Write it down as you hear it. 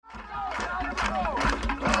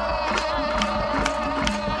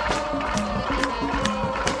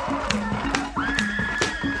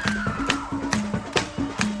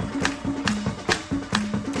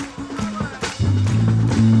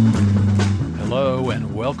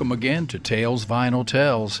and welcome again to Tales Vinyl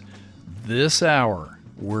Tells. This hour,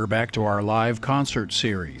 we're back to our live concert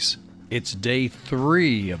series. It's day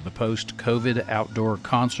 3 of the post-COVID outdoor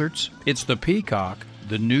concerts. It's the Peacock,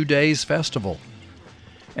 the New Days Festival.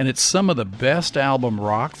 And it's some of the best album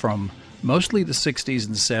rock from mostly the 60s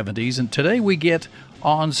and 70s. And today we get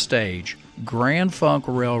on stage Grand Funk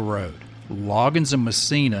Railroad, Loggins and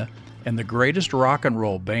Messina, and the greatest rock and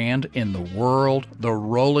roll band in the world, the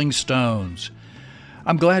Rolling Stones.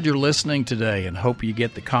 I'm glad you're listening today and hope you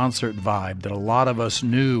get the concert vibe that a lot of us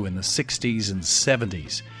knew in the 60s and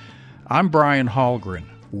 70s. I'm Brian Hallgren.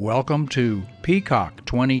 Welcome to Peacock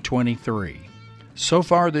 2023. So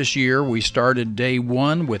far this year, we started day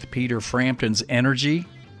 1 with Peter Frampton's Energy,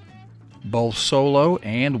 both solo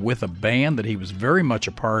and with a band that he was very much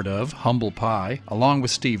a part of, Humble Pie, along with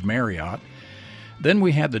Steve Marriott. Then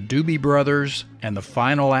we had the Doobie Brothers, and the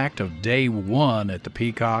final act of day 1 at the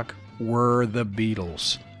Peacock were the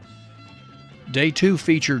Beatles. Day 2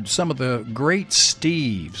 featured some of the great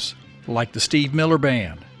Steves, like the Steve Miller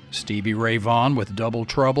Band, Stevie Ray Vaughan with Double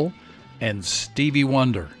Trouble, and Stevie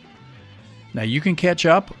Wonder. Now you can catch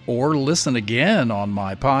up or listen again on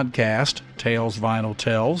my podcast, Tales Vinyl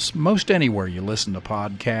Tells, most anywhere you listen to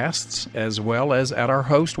podcasts, as well as at our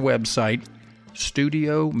host website,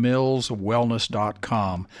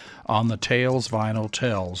 StudioMillsWellness.com, on the Tales Vinyl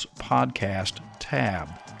Tells podcast tab.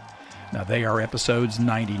 Now they are episodes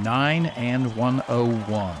 99 and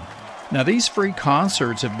 101. Now these free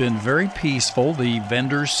concerts have been very peaceful. The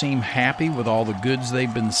vendors seem happy with all the goods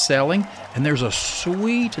they've been selling, and there's a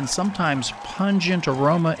sweet and sometimes pungent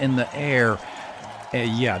aroma in the air.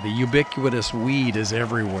 The ubiquitous weed is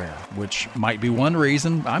everywhere, which might be one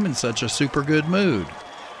reason I'm in such a super good mood.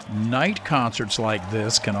 Night concerts like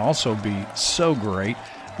this can also be so great.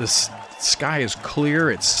 The sky is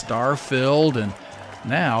clear, it's star-filled, and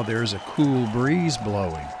now there's a cool breeze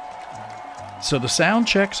blowing. So the sound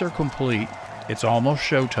checks are complete. It's almost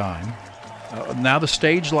showtime. Now the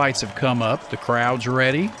stage lights have come up, the crowd's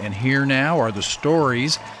ready, and here now are the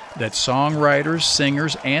stories that songwriters,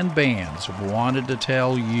 singers, and bands wanted to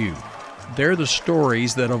tell you. They're the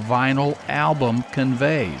stories that a vinyl album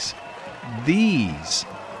conveys. These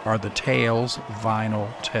are the Tales Vinyl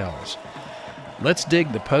Tells. Let's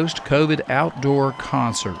dig the post-COVID outdoor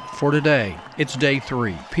concert for today. It's day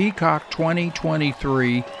 3, Peacock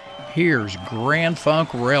 2023. Here's Grand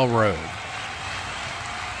Funk Railroad.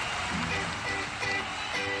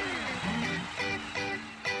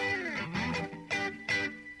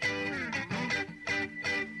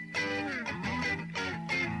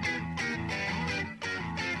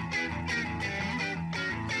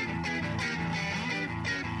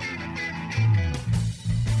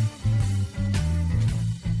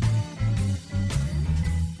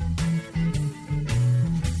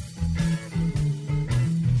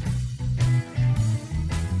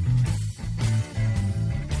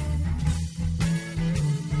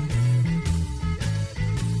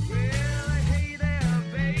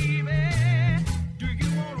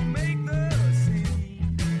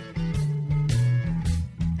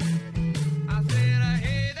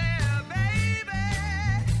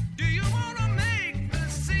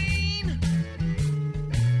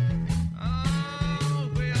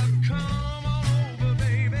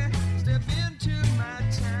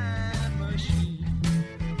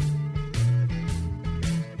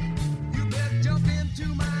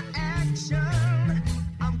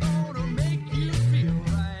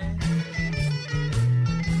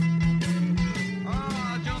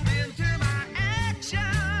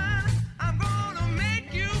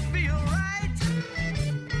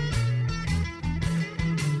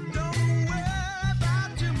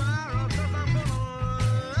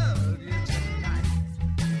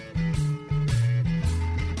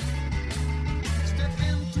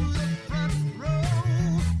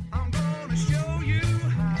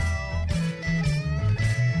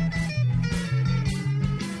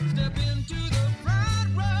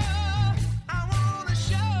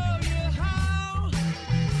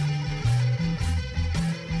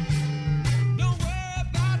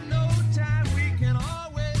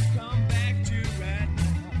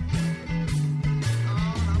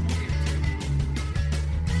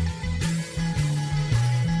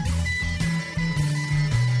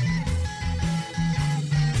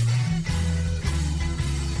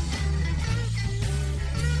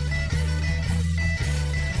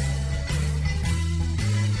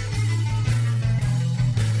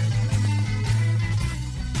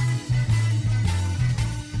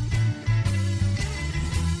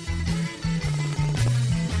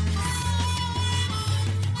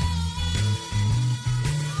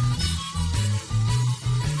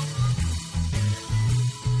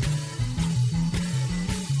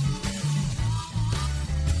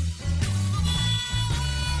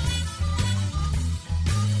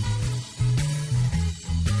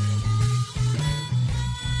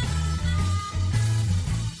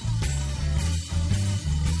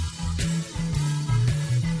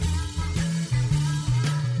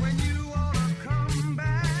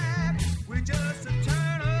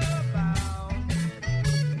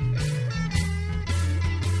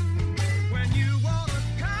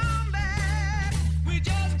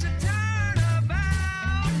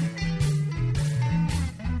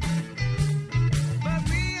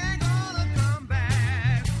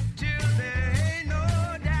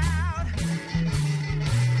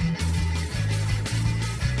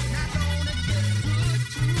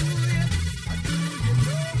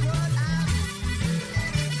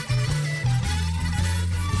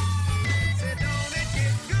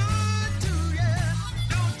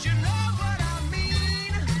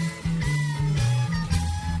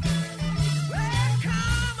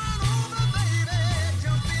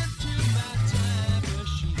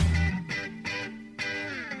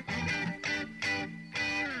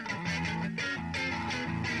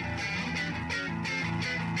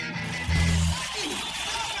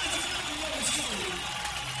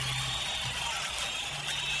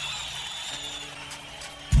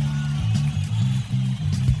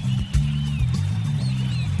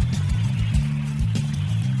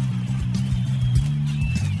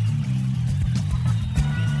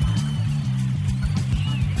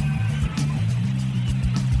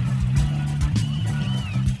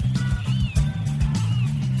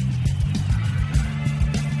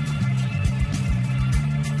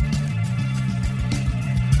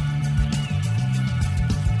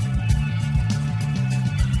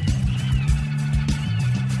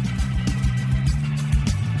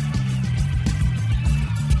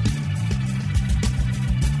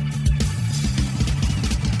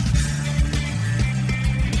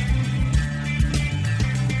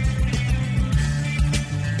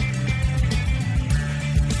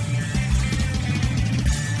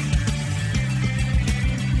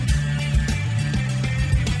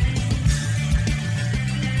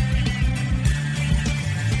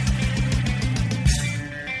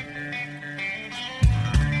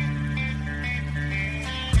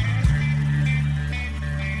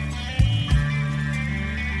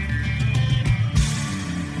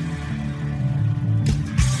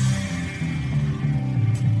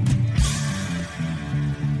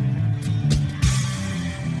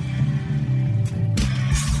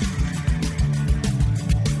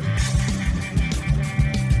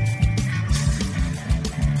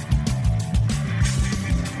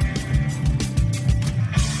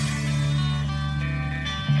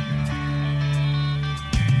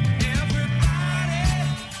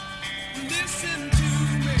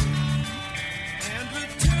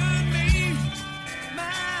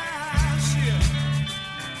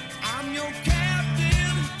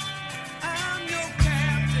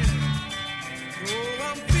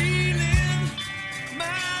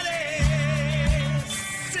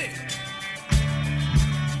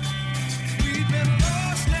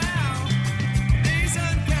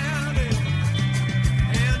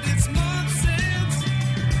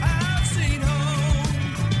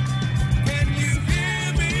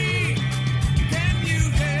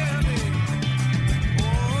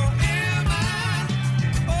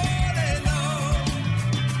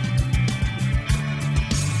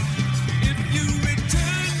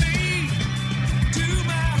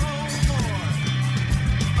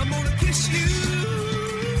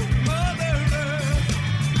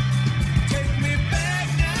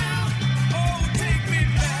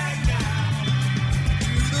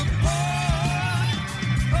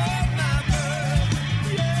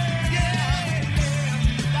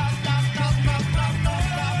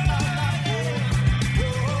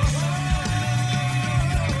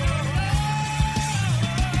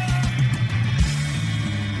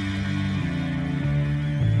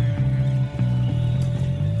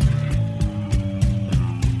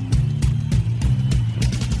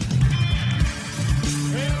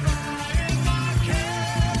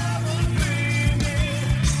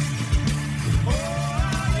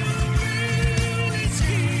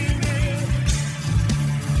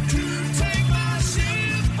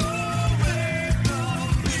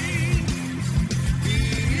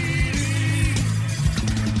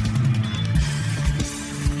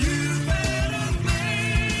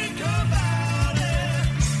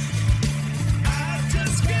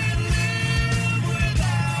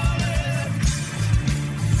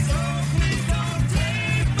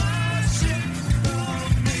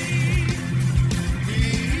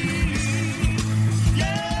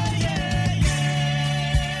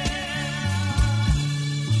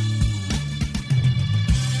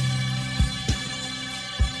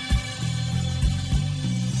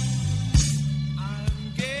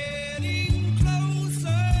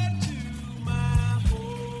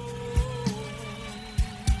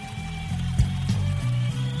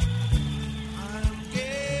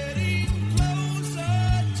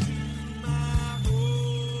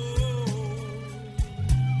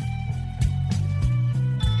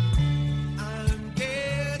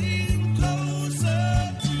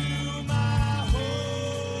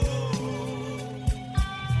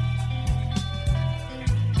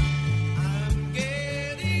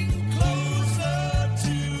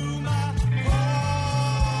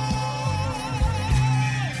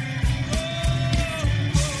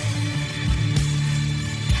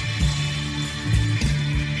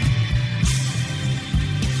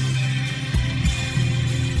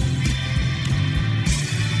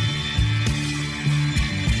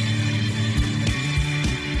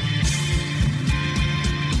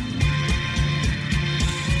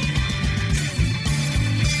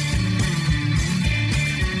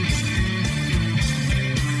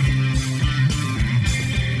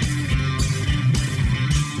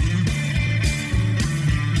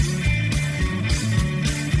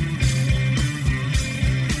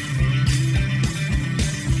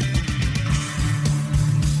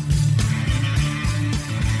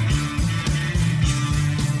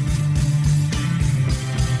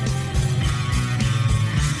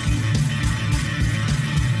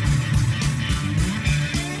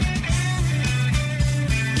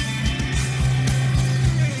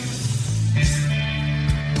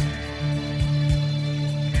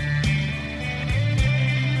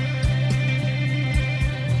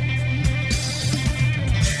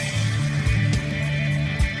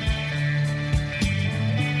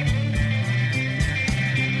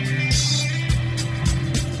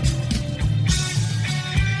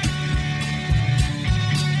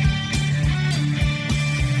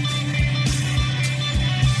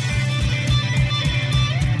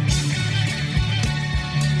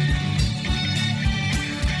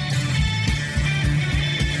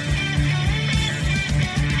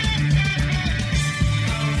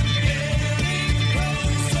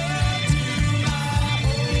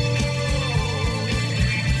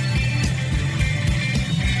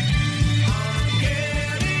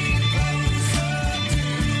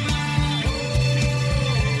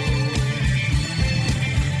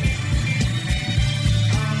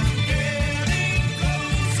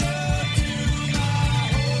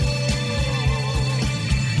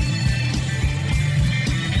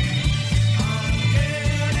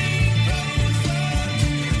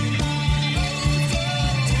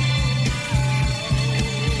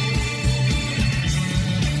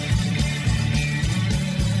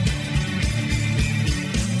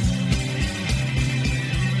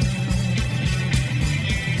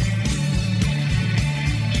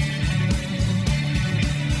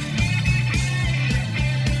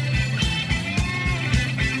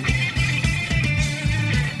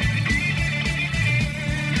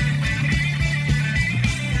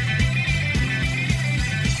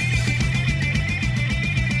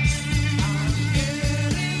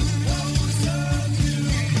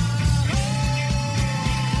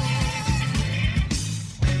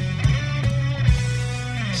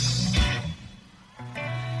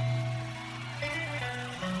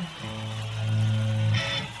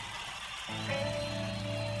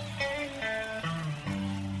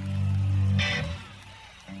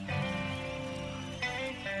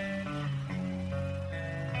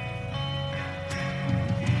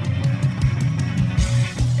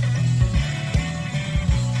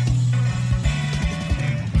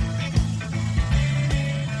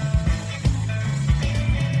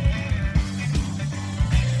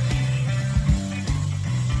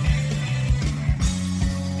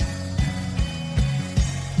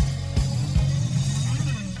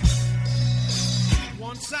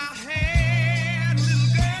 Once I had a little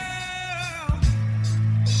girl.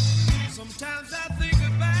 Sometimes I think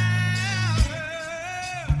about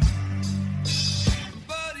her,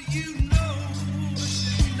 but you know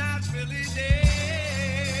she's not really there.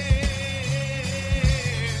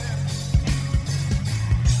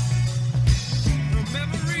 Her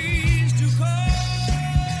memories do call,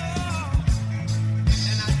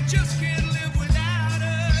 and I just can't live without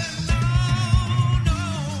her. No, no,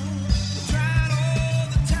 I tried all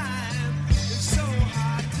the time.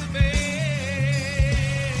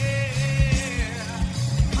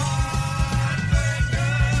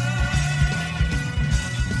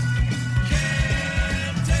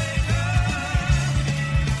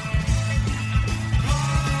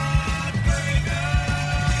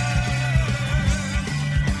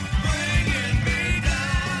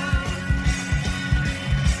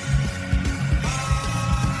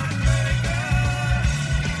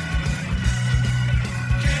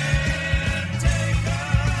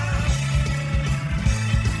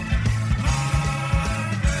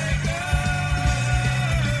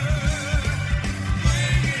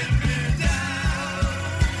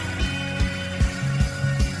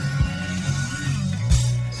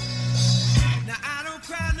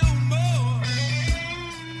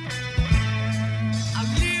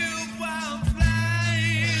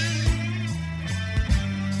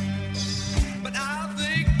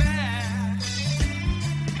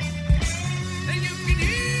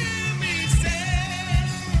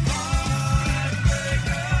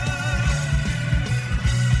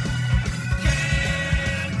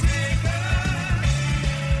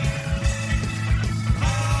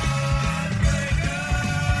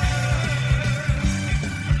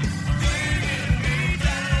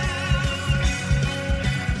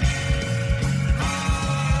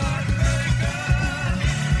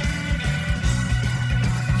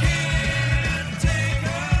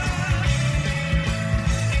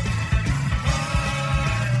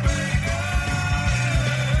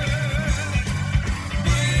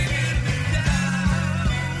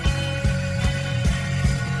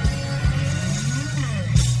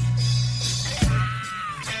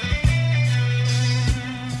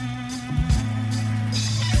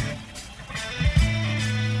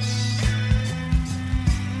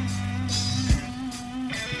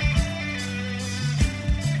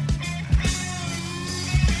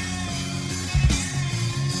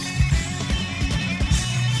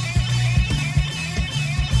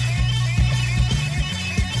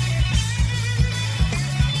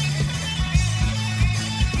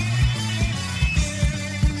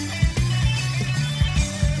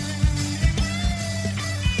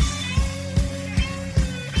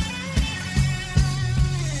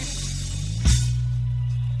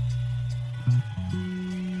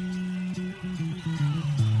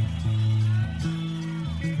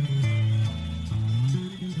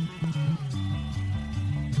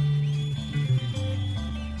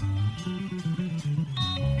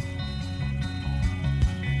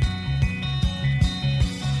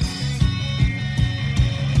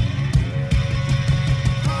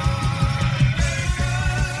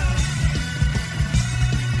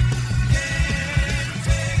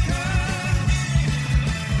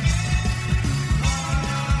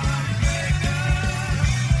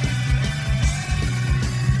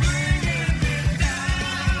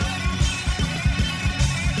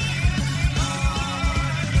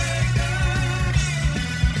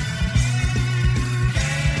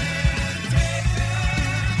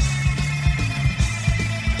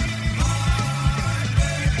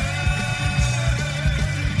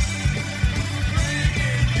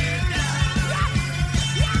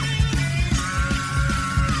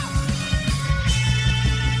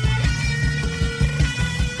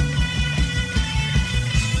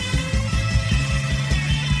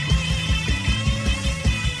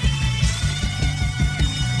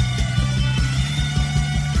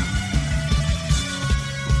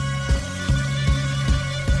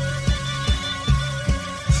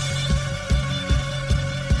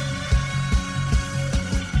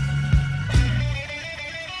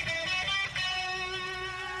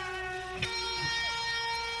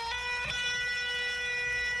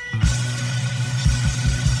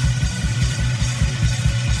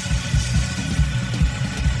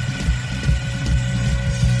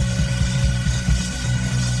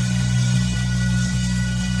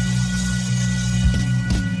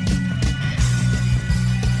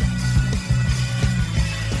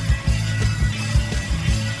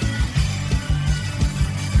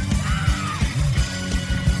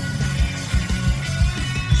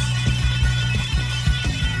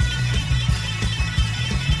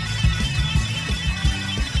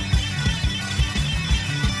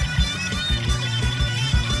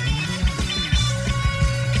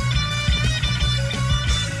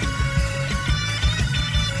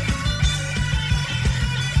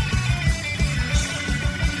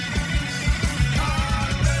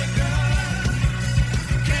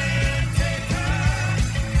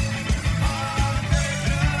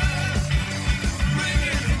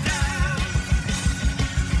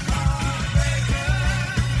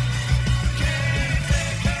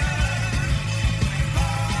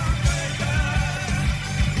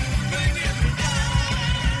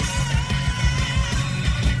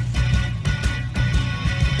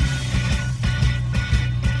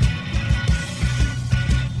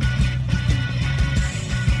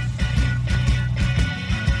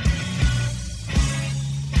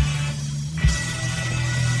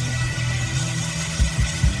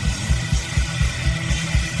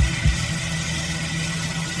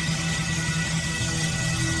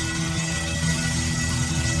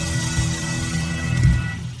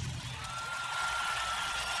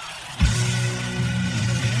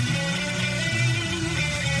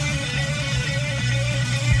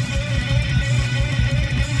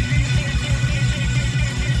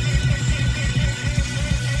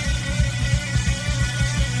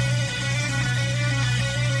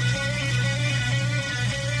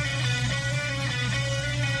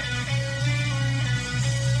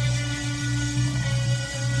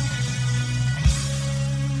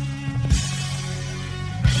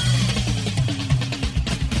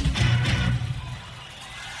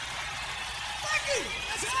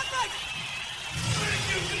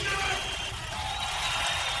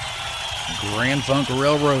 Grand Funk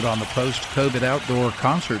Railroad on the post-COVID outdoor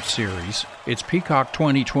concert series. It's Peacock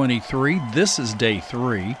 2023. This is day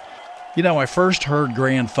 3. You know, I first heard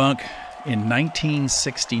Grand Funk in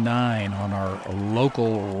 1969 on our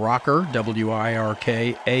local rocker,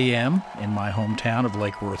 WIRK AM, in my hometown of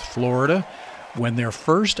Lake Worth, Florida, when their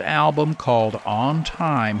first album called On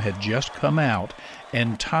Time had just come out,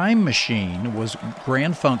 and Time Machine was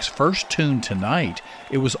Grand Funk's first tune tonight.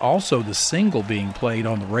 It was also the single being played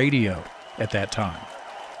on the radio at that time.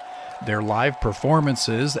 Their live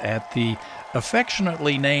performances at the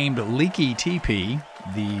affectionately named Leaky Teepee,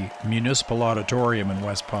 the Municipal Auditorium in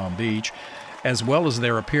West Palm Beach, as well as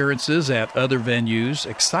their appearances at other venues,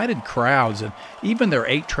 excited crowds, and even their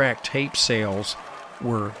 8-track tape sales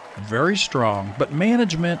were very strong, but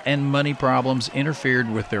management and money problems interfered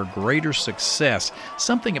with their greater success,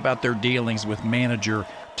 something about their dealings with manager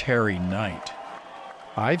Terry Knight.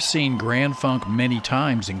 I've seen Grand Funk many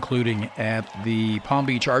times, including at the Palm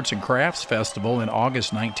Beach Arts and Crafts Festival in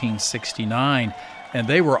August 1969, and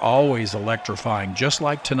they were always electrifying, just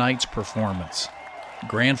like tonight's performance.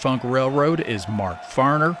 Grand Funk Railroad is Mark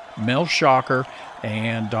Farner, Mel Shocker,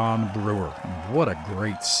 and Don Brewer. What a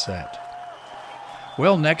great set.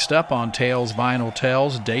 Well, next up on Tales Vinyl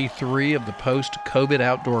Tells, day 3 of the post-COVID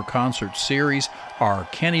outdoor concert series are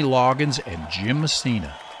Kenny Loggins and Jim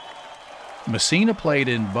Messina. Messina played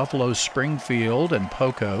in Buffalo Springfield and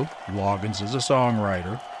Poco. Loggins is a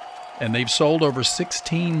songwriter. And they've sold over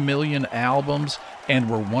 16 million albums and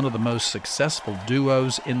were one of the most successful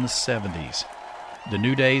duos in the 70s. The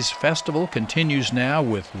New Days Festival continues now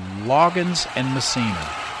with Loggins and Messina.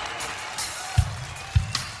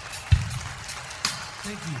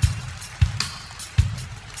 Thank you.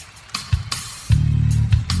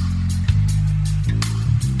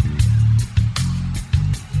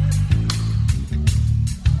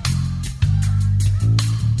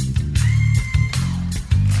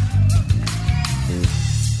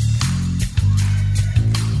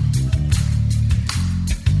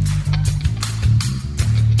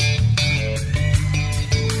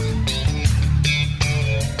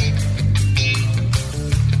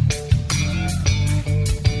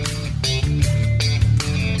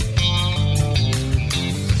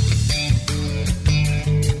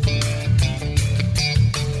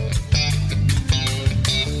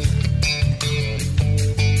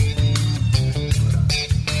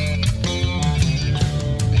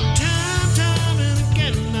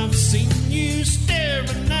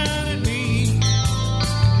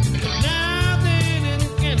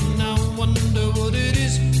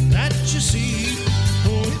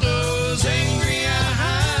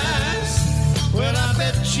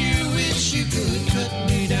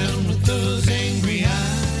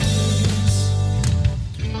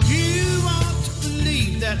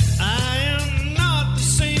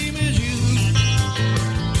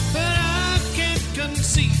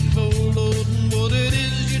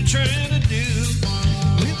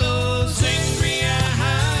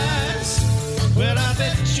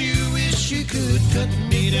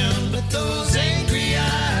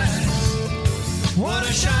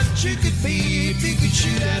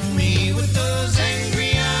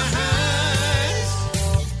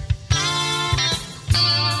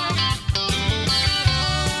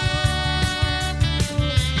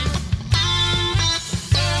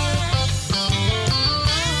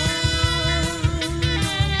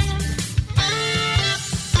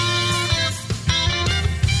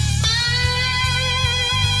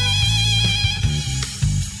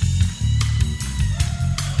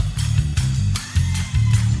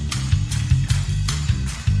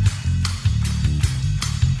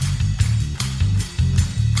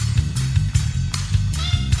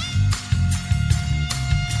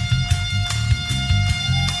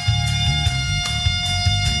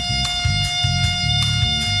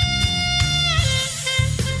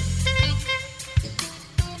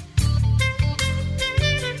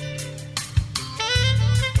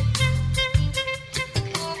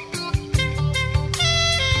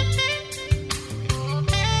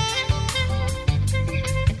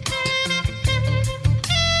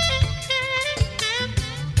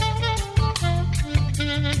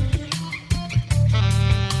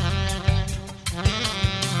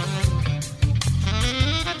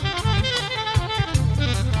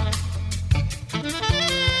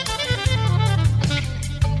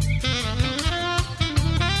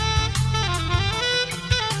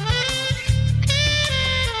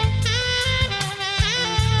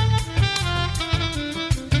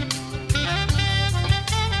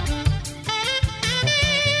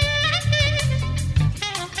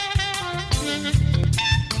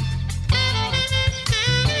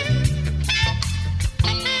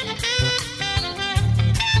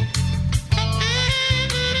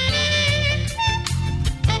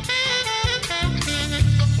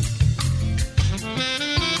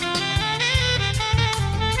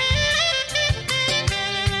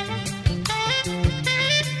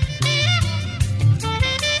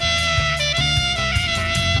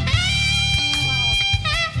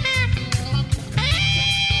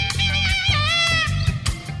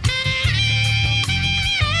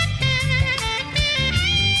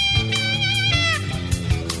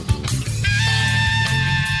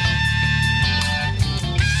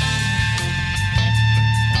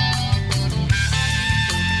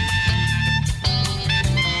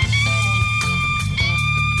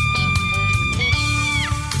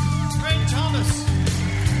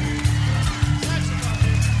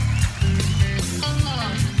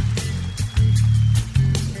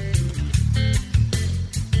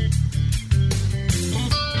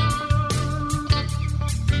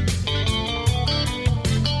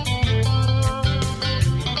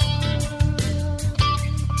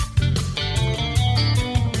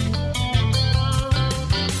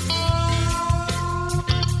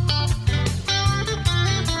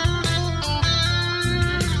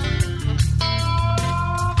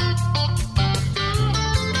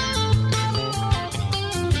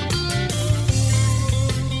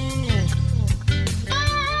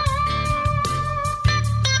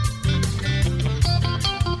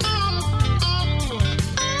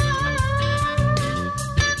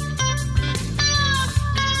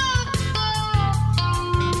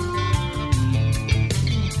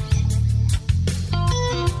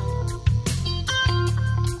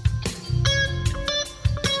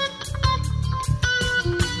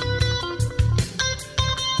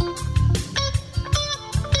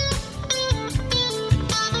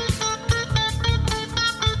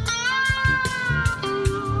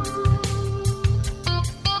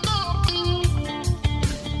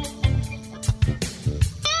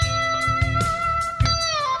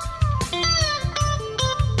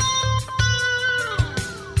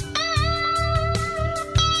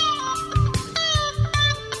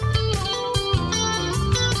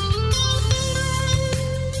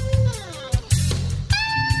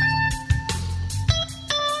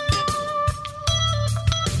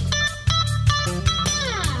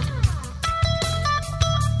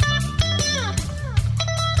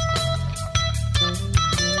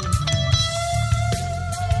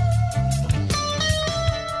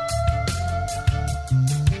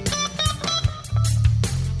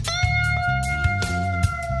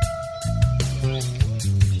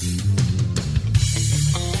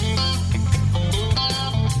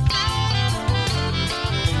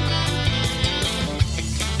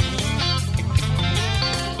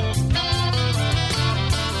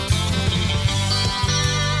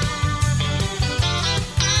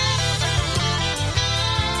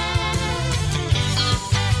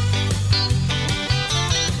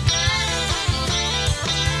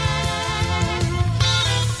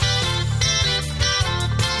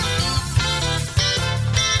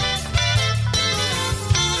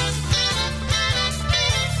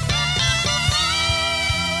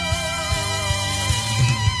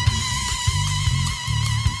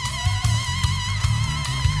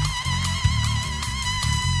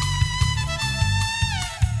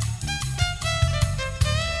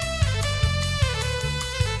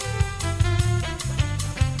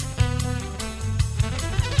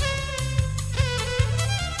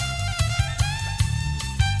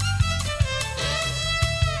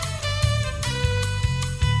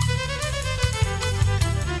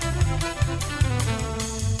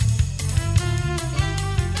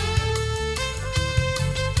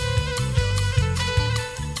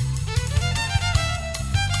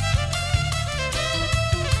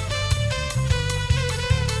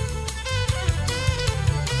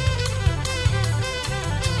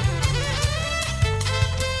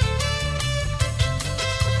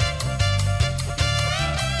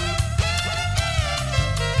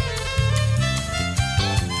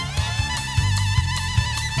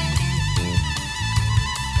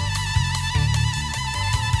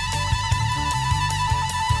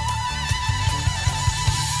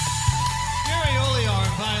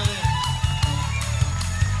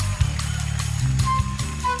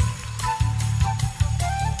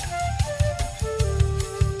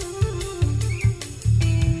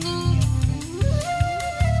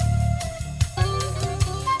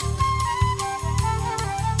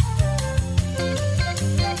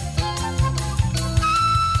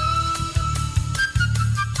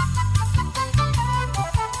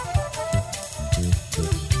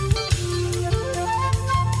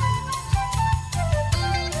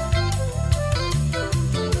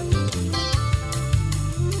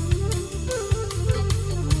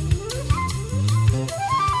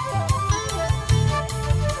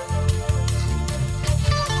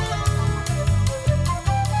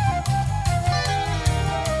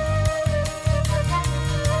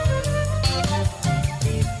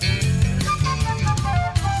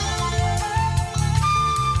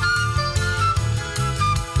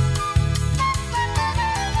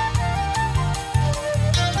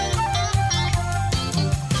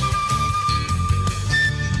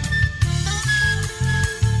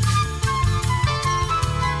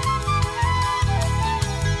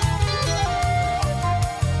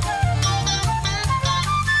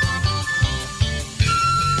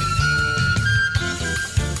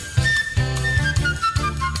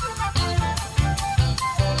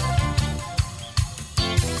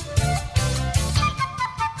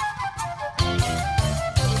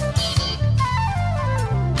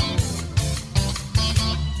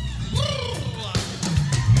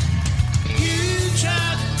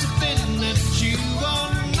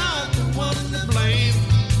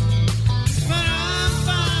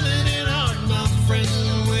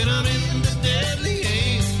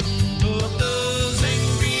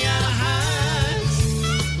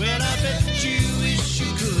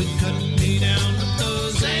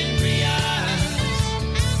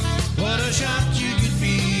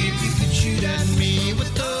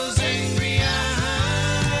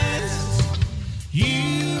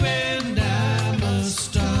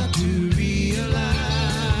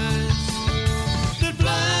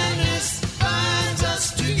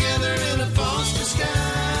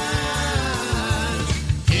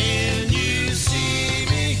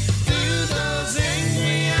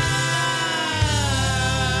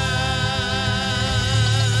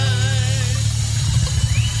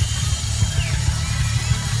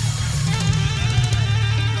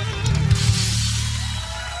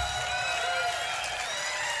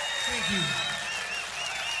 Thank you.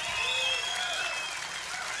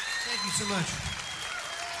 Thank you so much.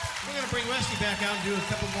 We're going to bring Rusty back out and do a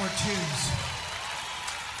couple more tunes.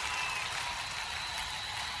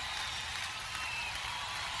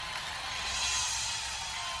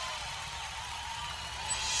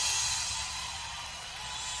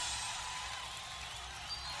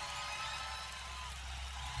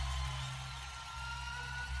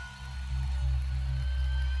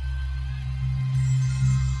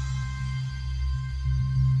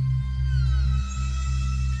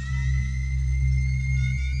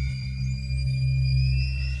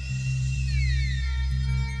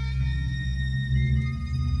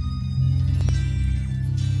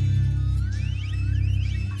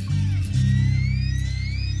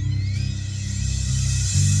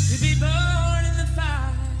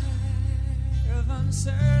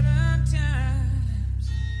 Certain times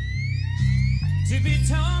to be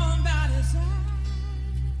torn by desiring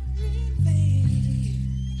fame.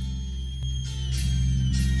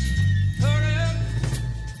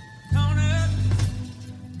 Corner,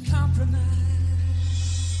 compromise.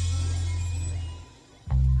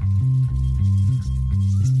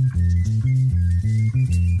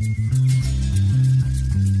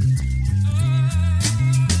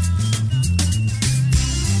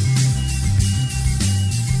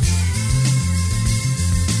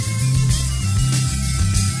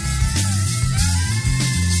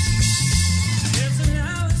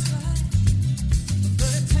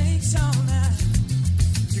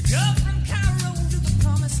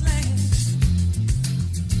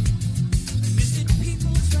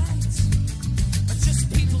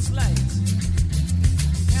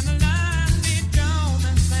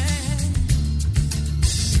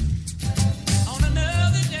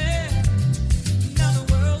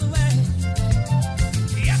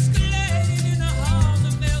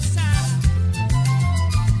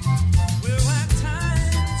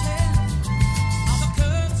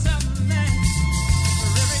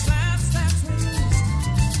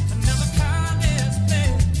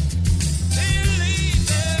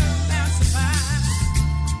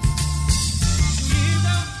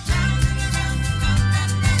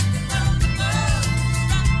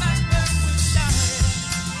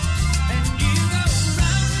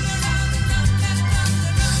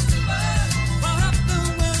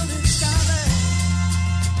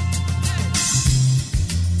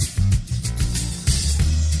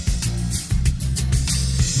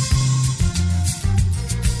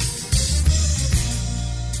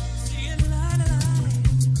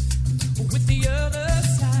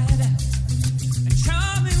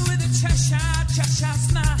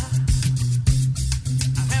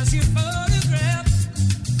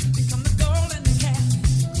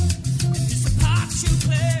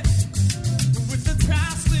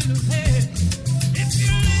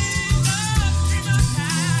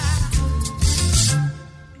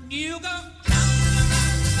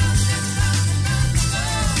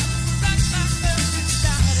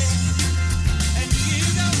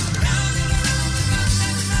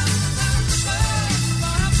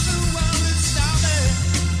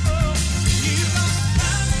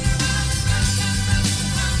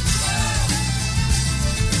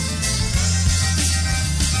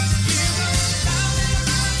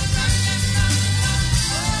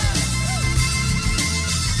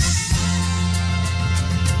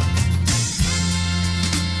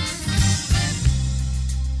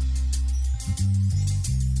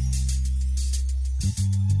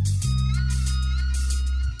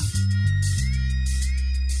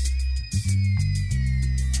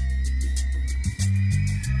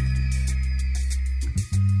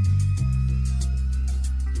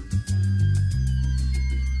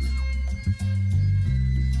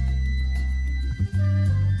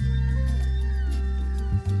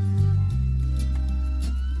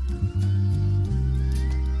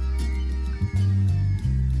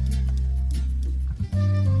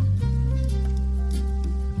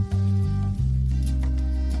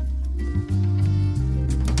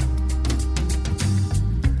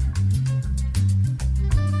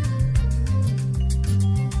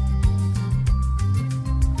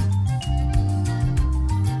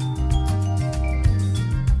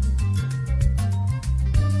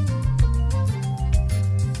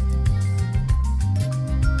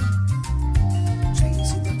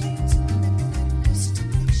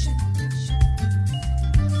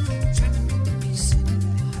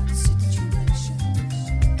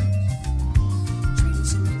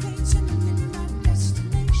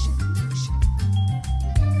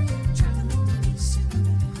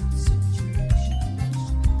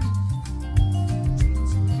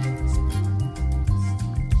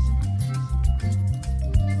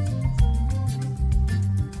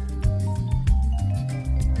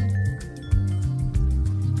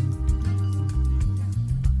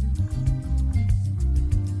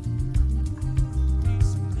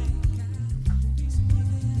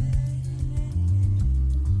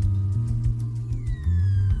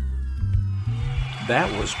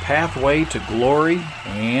 That was Pathway to Glory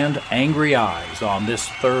and Angry Eyes on this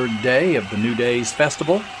third day of the New Days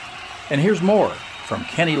Festival. And here's more from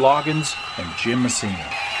Kenny Loggins and Jim Messina.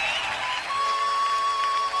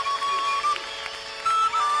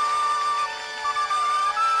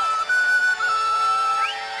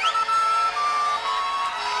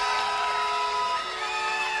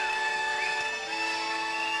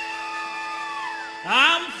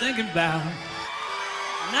 I'm thinking about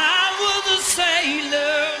when I was a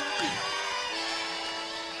sailor,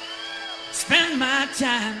 spend my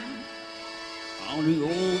time on the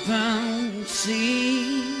open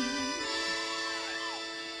sea.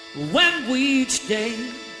 When we'd stay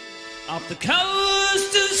off the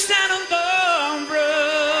coast of Santa Barbara,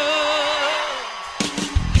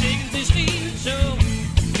 take the steam so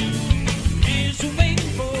is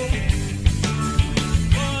waiting for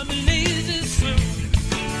the lazy slow.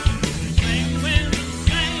 Sing when the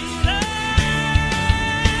sailor,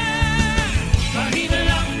 baby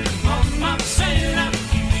love on my sailor,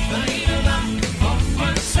 baby love on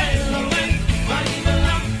my sailor, baby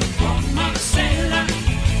love on my sailor,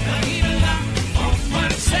 baby love on my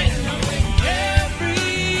sailor. Every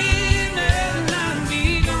night we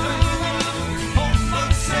go on my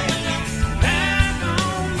sailor, back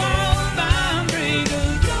on board by break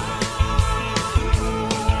of dawn.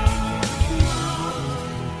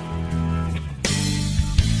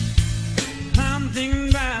 I'm thinking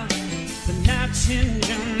about the nights in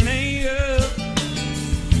Jamaica,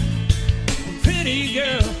 a pretty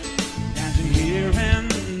girl dancing here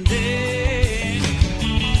and there.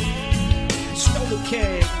 Stole a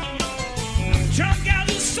cab, drunk out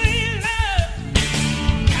the sailor,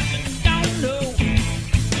 Captain don't know,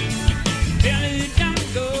 Billy don't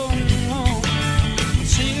go home.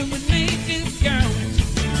 Singing with native girls,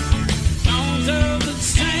 songs of the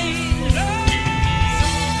sailor.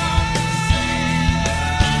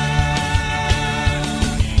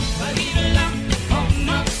 Ba-dee-da-da, on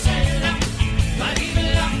my sailor,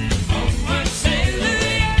 ba-dee-da-da, on my sailor,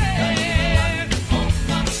 yeah, on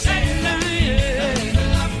my sailor,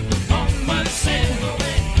 yeah.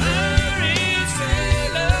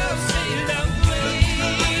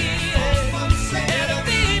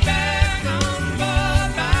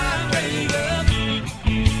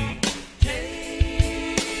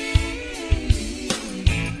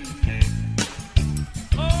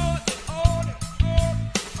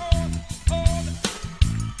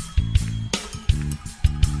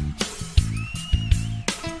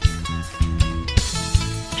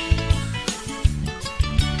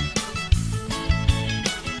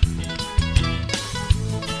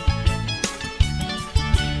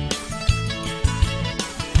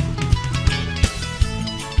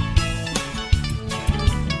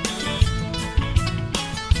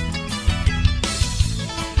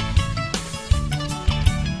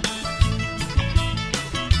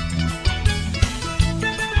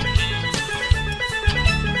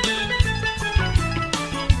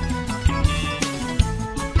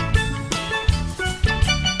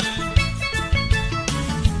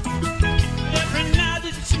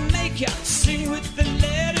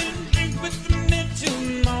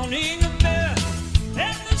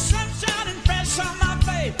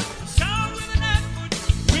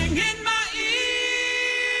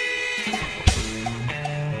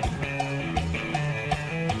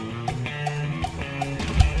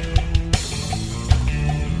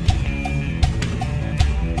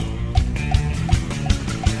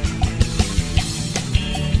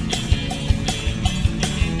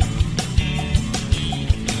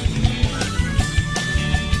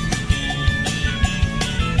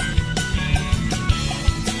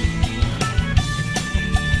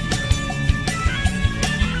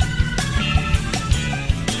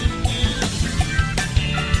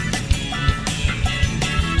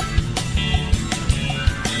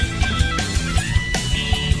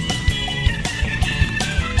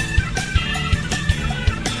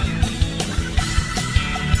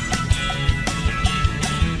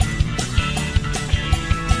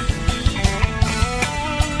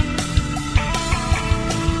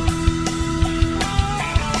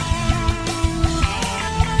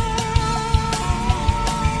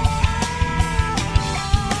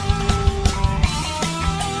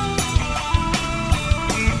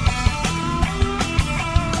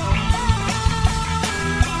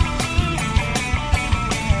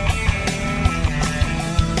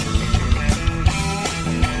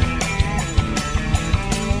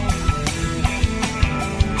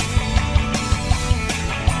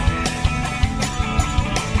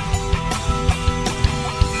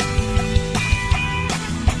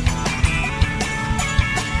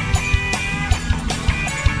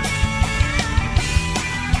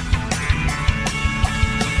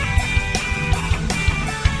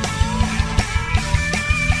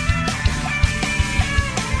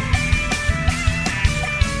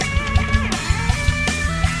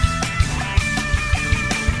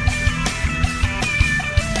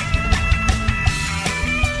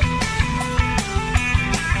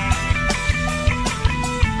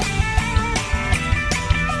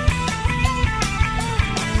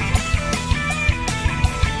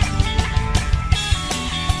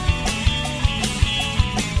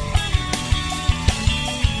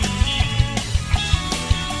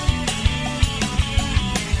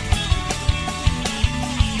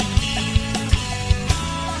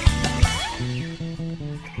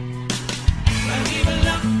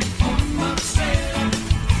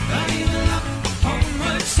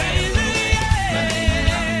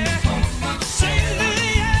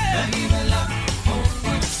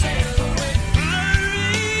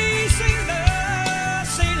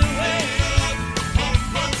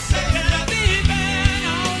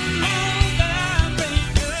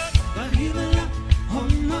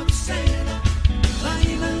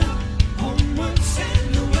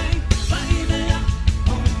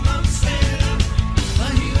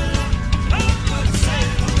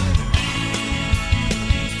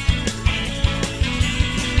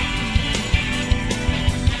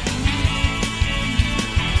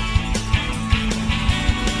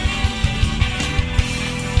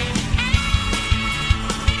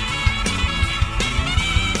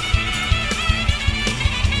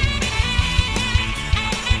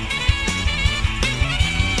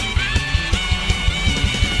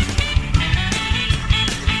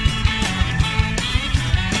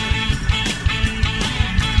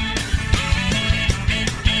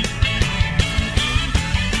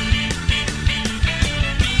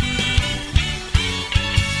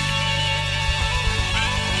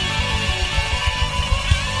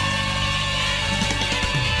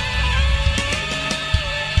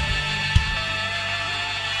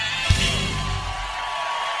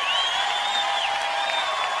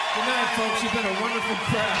 folks. You've been a wonderful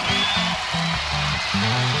crowd.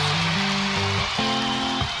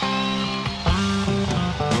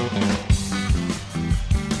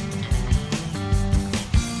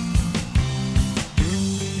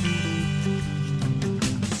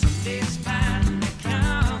 Days finally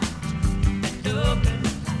come and open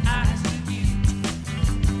my eyes to you.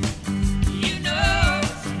 You know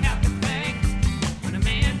it's a happy thing when a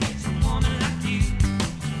man meets a woman like you.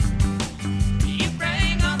 You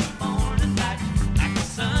bring on the morning light like the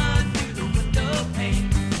sun through the window pane.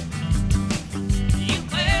 You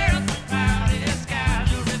clear up the cloudy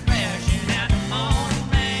skies, you're refreshing out the morning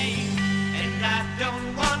rain. And I don't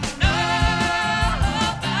want nobody.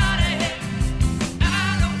 I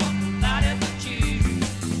don't want nobody but you.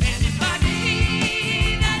 And if I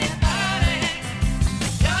need anybody,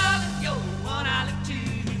 darling, you're the one I look to.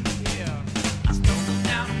 Yeah. I stumble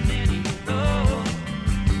down a many road,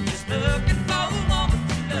 just looking for a woman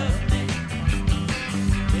to love me.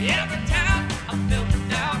 Every time I felt the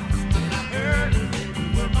doubt when I heard a little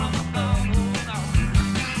word on the phone.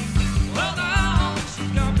 Hold on,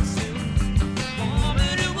 she's coming soon. A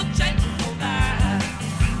woman who will change my whole life.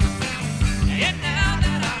 And now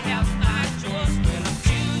that I have my choice, well, I'm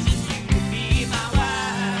choosing you to be my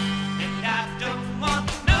wife. And I don't want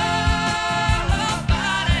nobody.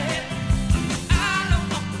 I don't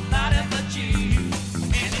want nobody but you.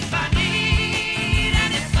 And if I need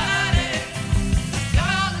anybody,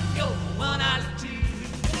 darling, you're the one I look to.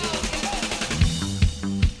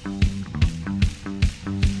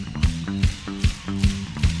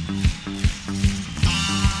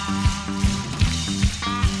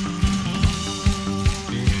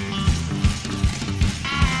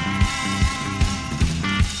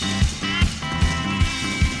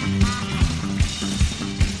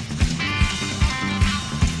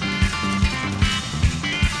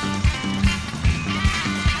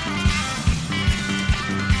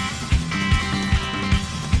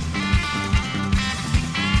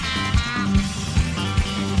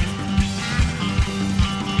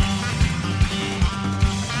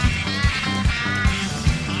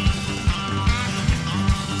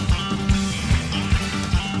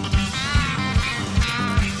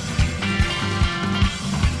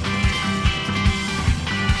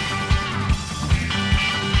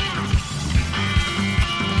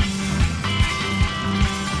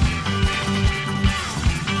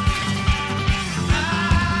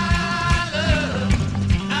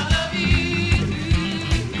 I love you.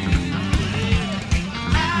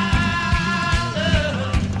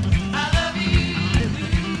 I love you.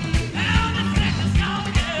 Now the second song,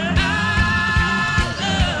 girl. I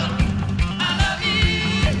love you.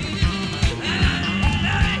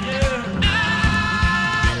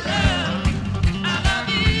 I love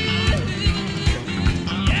you.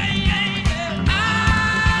 Yeah, yeah, yeah.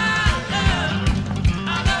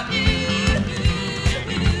 I love you.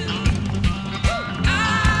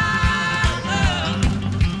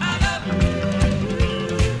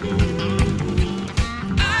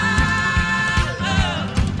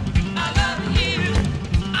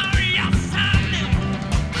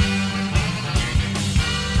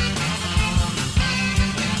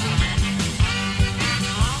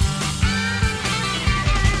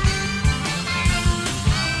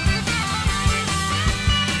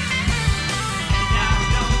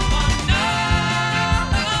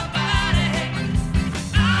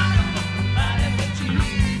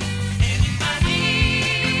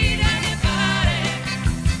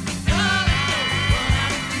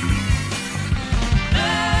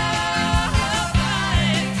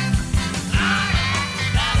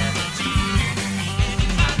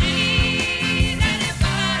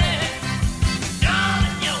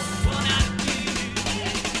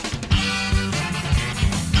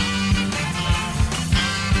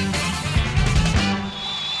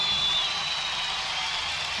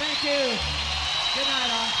 Thank you. Good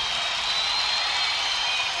night, all.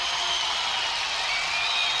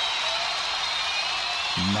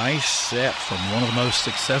 Nice set from one of the most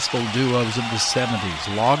successful duos of the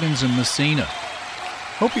 70s, Loggins and Messina.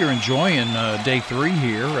 Hope you're enjoying day 3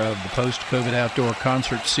 here of the post-COVID outdoor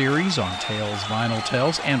concert series on Tales, Vinyl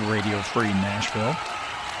Tales, and Radio Free Nashville.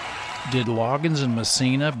 Did Loggins and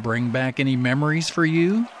Messina bring back any memories for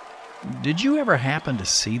you? Did you ever happen to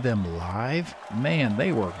see them live? Man,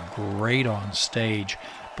 they were great on stage,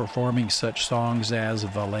 performing such songs as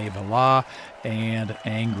Valet Vala and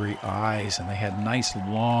Angry Eyes, and they had nice,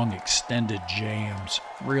 long, extended jams.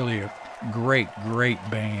 Really a great, great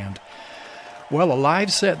band. Well, a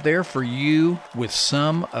live set there for you with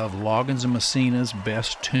some of Loggins and Messina's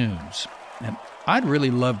best tunes. And I'd really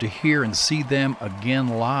love to hear and see them again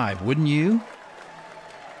live, wouldn't you?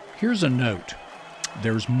 Here's a note.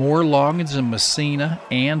 There's more Loggins and Messina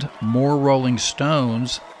and more Rolling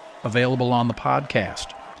Stones available on the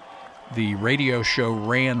podcast. The radio show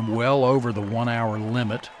ran well over the 1 hour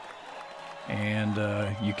limit, and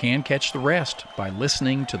you can catch the rest by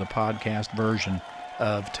listening to the podcast version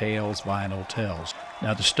of Tales Vinyl Tells.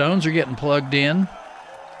 Now the Stones are getting plugged in,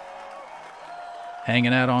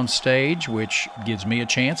 hanging out on stage, which gives me a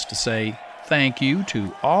chance to say thank you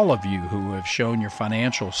to all of you who have shown your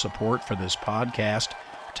financial support for this podcast,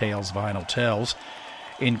 Tales Vinyl Tells,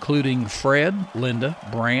 including Fred, Linda,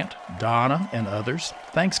 Brant, Donna, and others.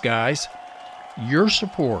 Thanks, guys. Your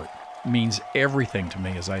support means everything to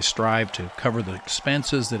me as I strive to cover the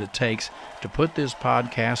expenses that it takes to put this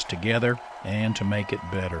podcast together and to make it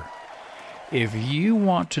better. If you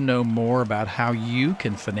want to know more about how you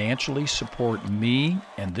can financially support me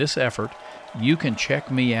and this effort, you can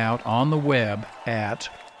check me out on the web at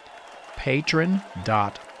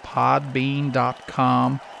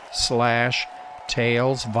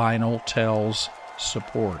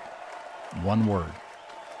patron.podbean.com/talesvinyltellssupport. One word.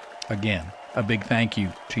 Again, a big thank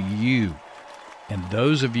you to you and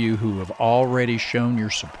those of you who have already shown your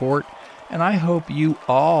support, and I hope you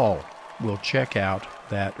all will check out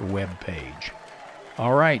that webpage.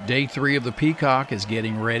 All right, day 3 of the Peacock is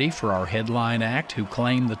getting ready for our headline act, who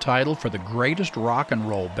claimed the title for the greatest rock and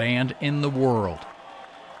roll band in the world.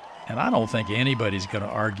 And I don't think anybody's going to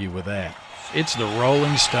argue with that. It's the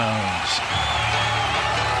Rolling Stones.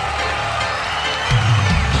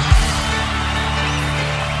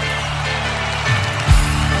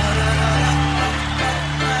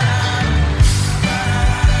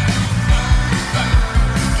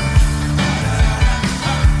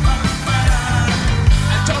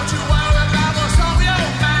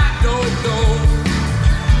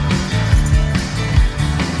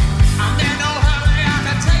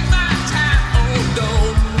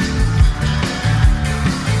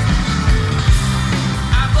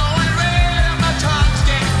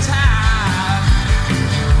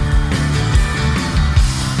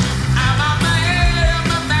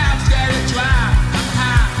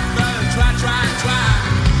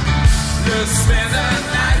 Let's spend the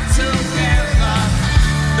night together.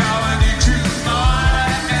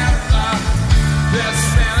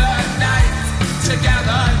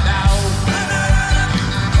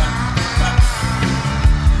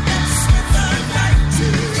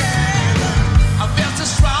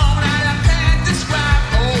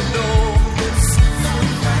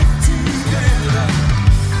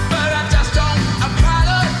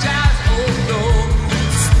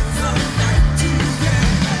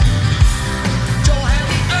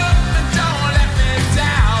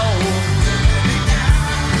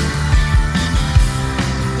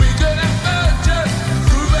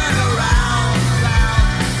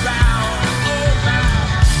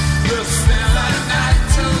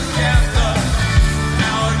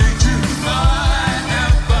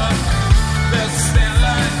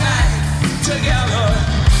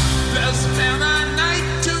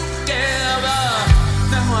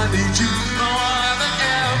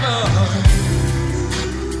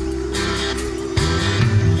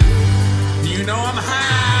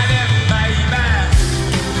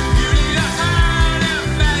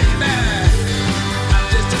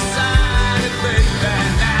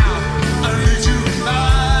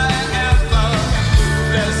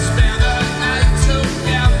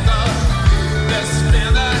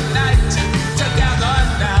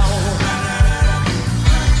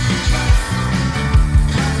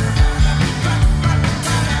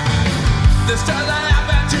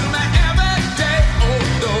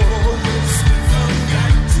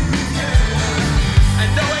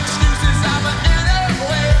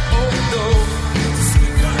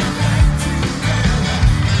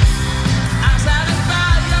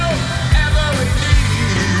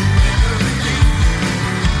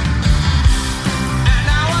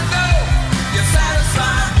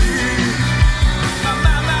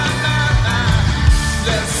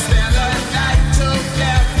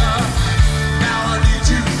 Now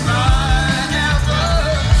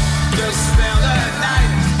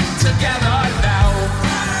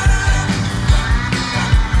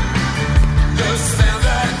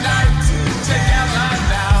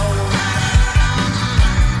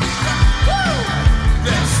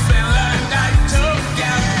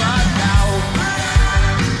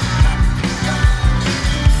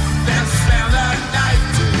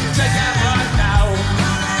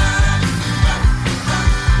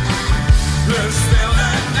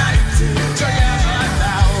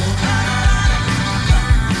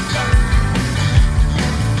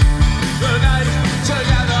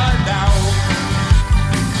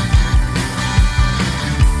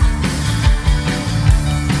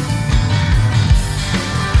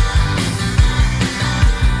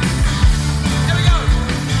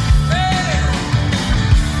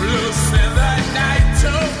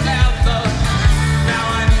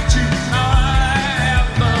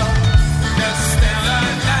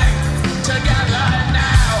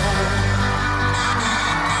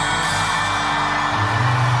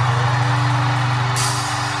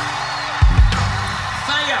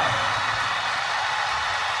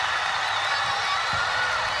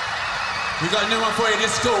We got a new one for you.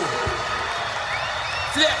 Let's go.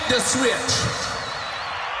 Flip the switch.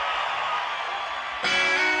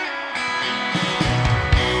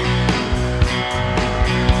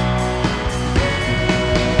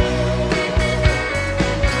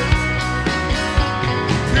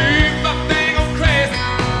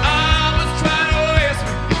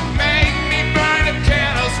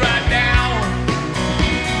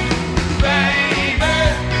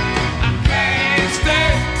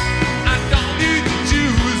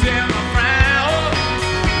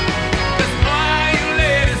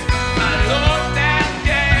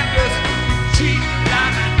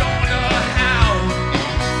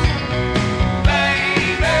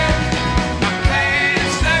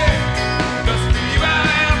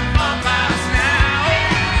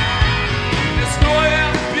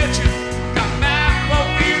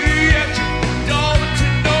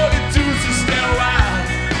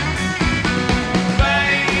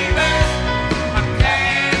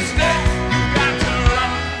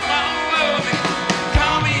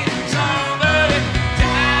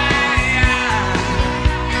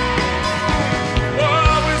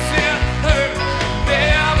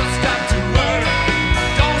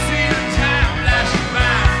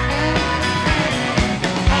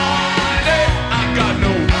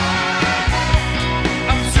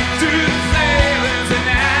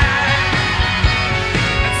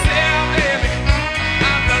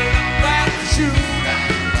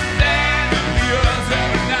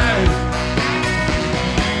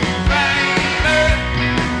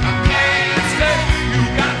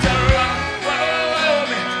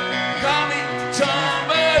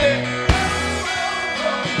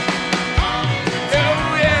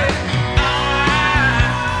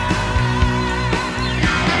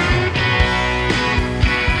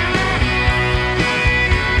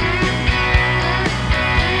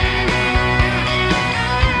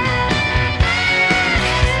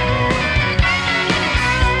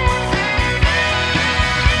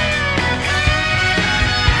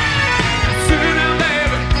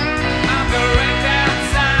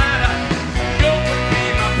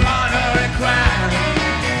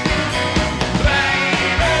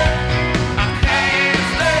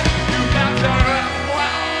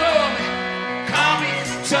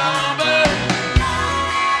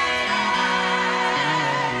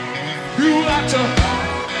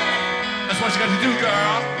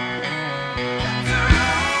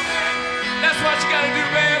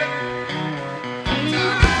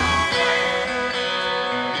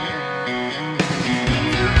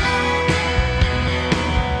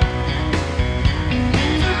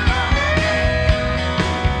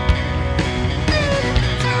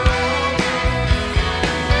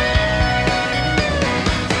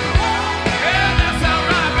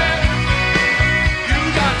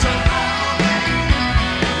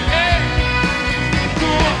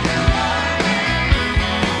 Go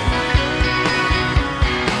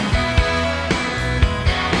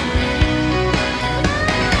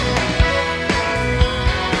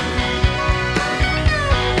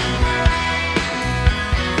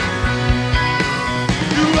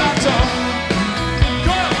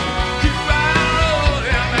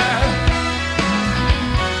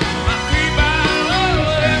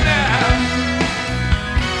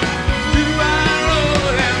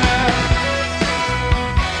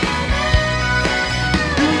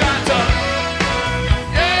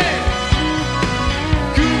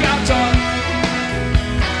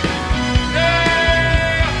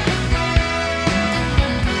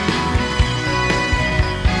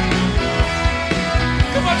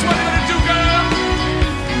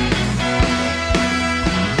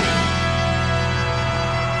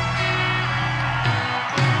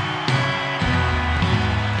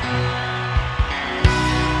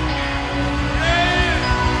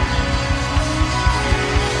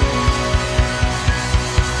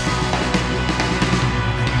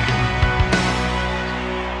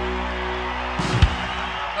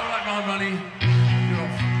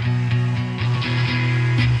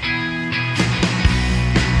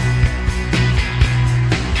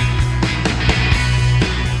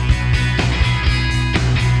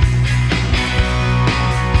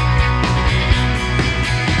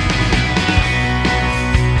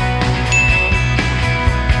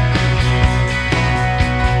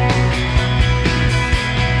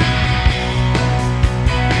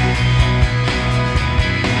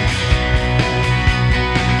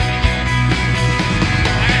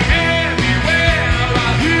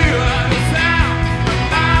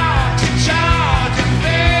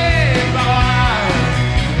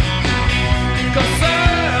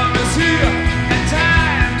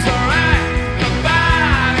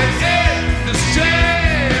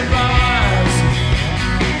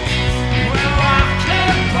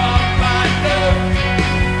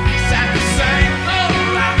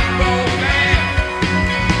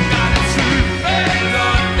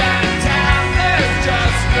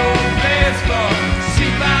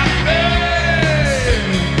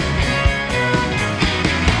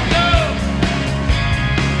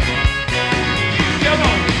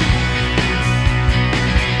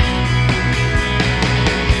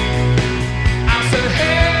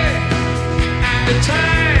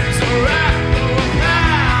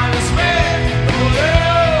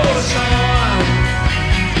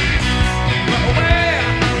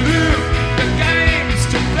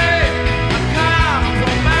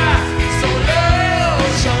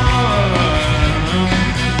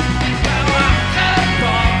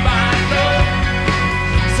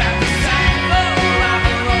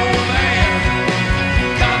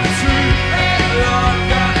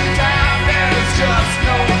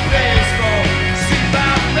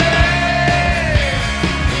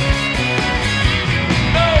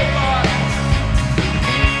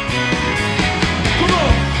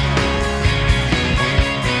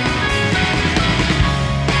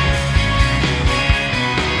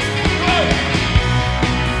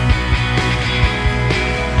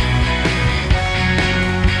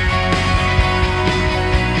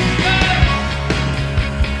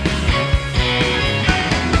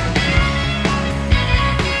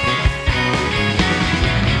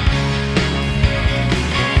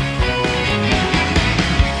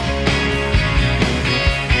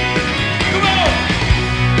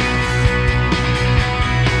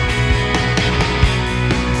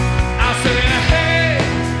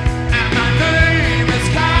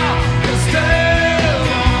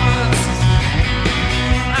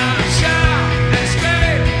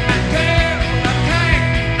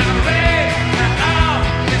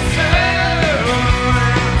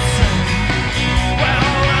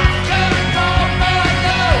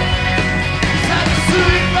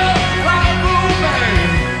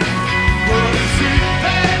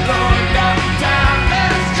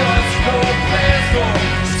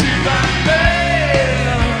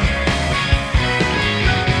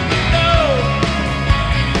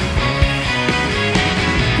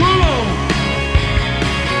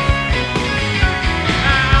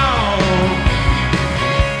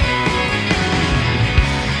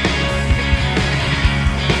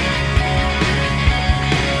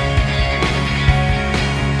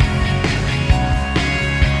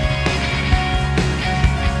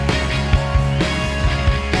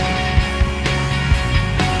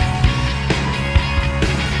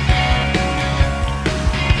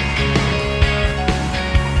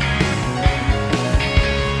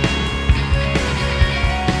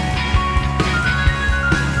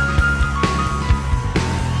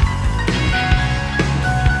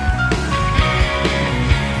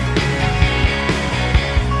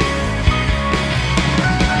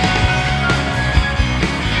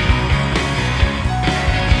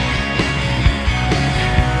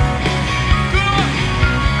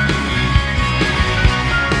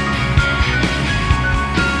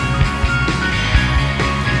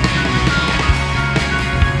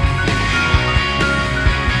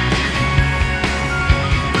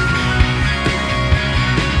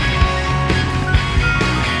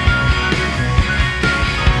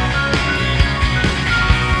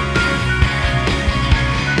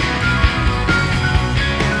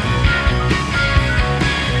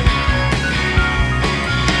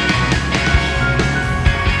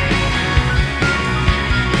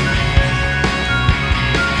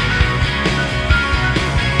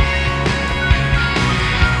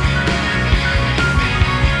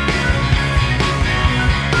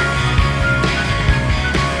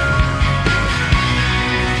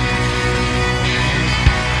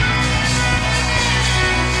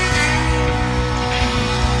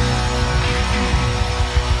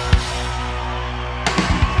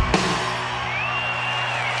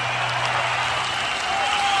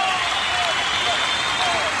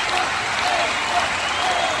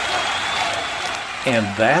And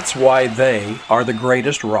that's why they are the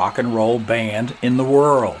greatest rock and roll band in the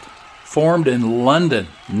world. Formed in London,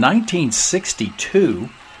 1962,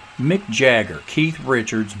 Mick Jagger, Keith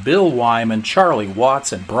Richards, Bill Wyman, Charlie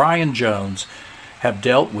Watts, and Brian Jones have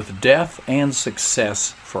dealt with death and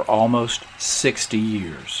success for almost 60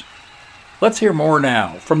 years. Let's hear more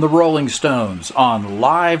now from the Rolling Stones on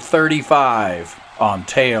Live 35 on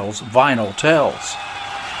Tales Vinyl Tells.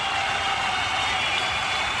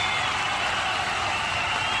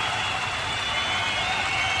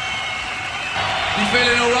 You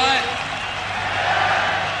feeling all right?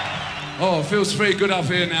 Oh, it feels pretty good up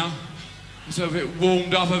here now. It's a bit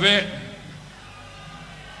warmed up a bit.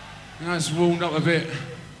 Now it's warmed up a bit.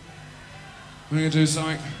 We're gonna do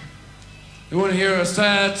something. You wanna hear a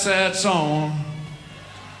sad, sad song?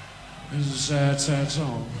 This is a sad, sad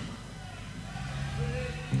song.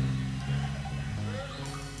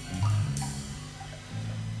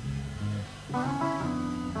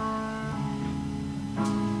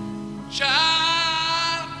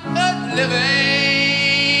 Child of living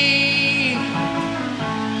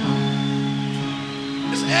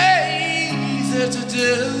is easy to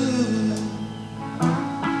do.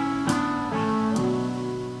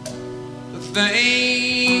 The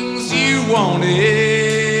things you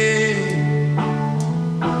wanted,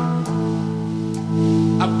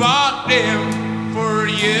 I bought them for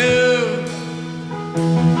you.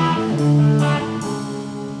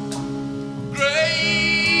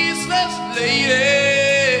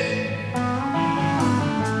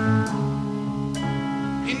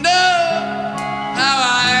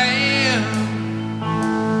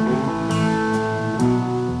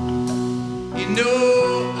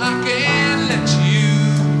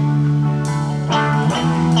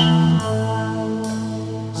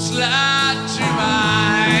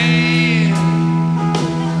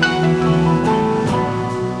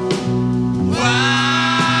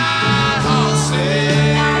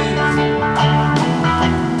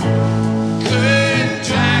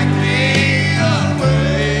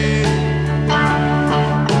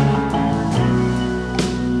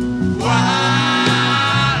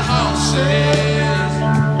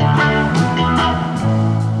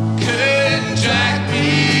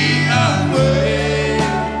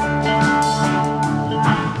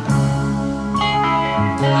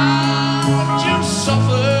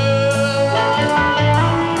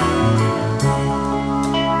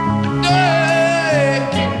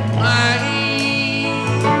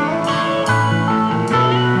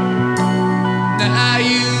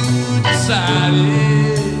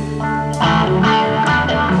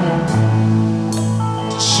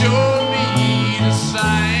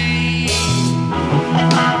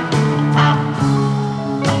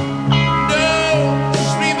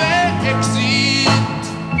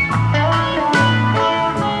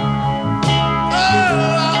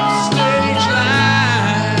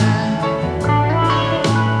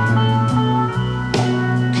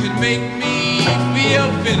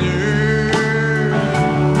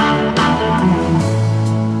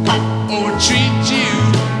 Treat you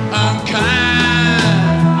unkind.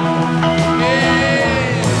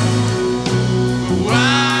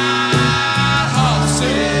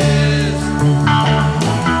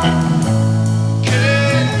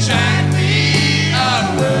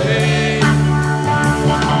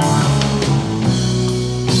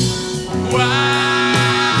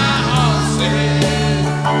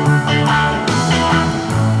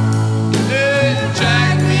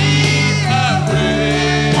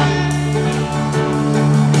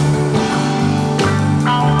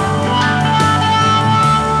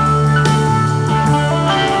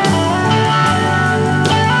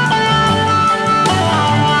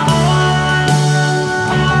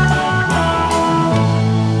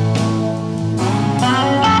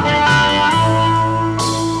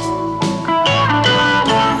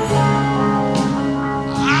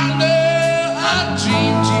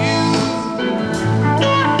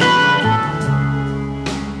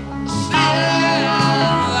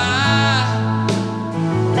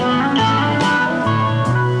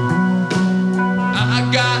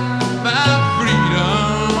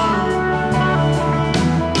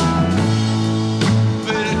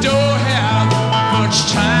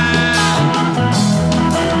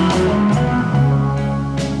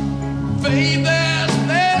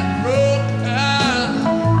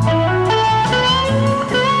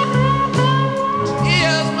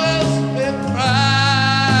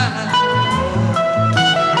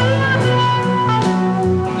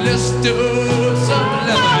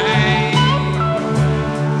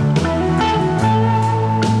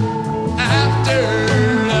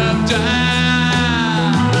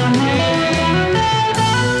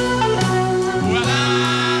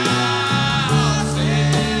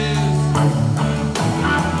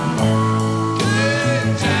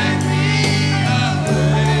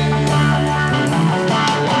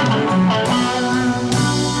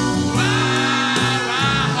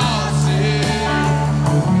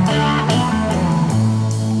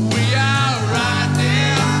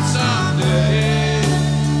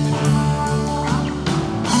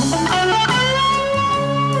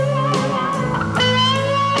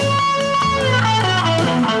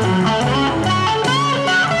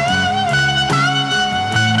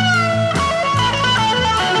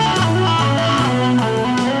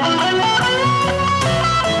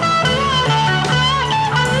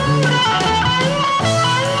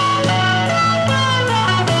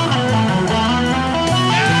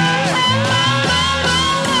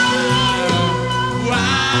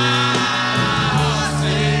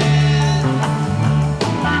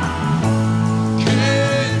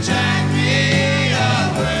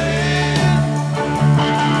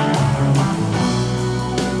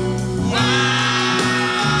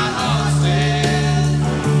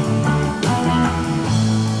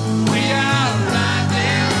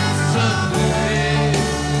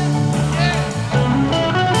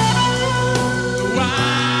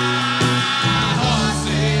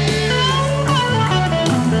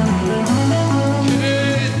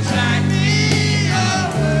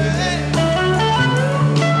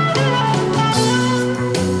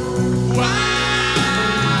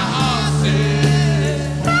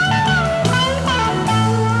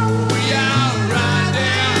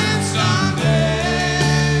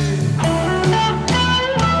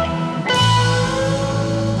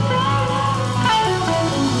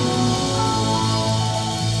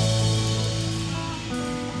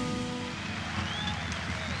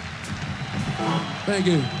 Thank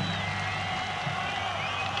you.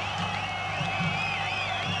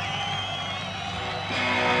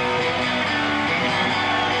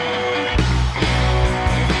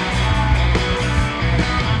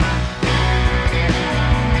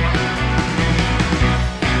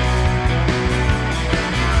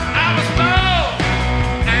 I was born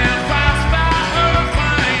and crossed by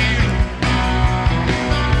hurricane,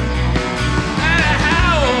 and I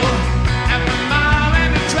howled at the mile in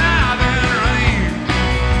the driving rain.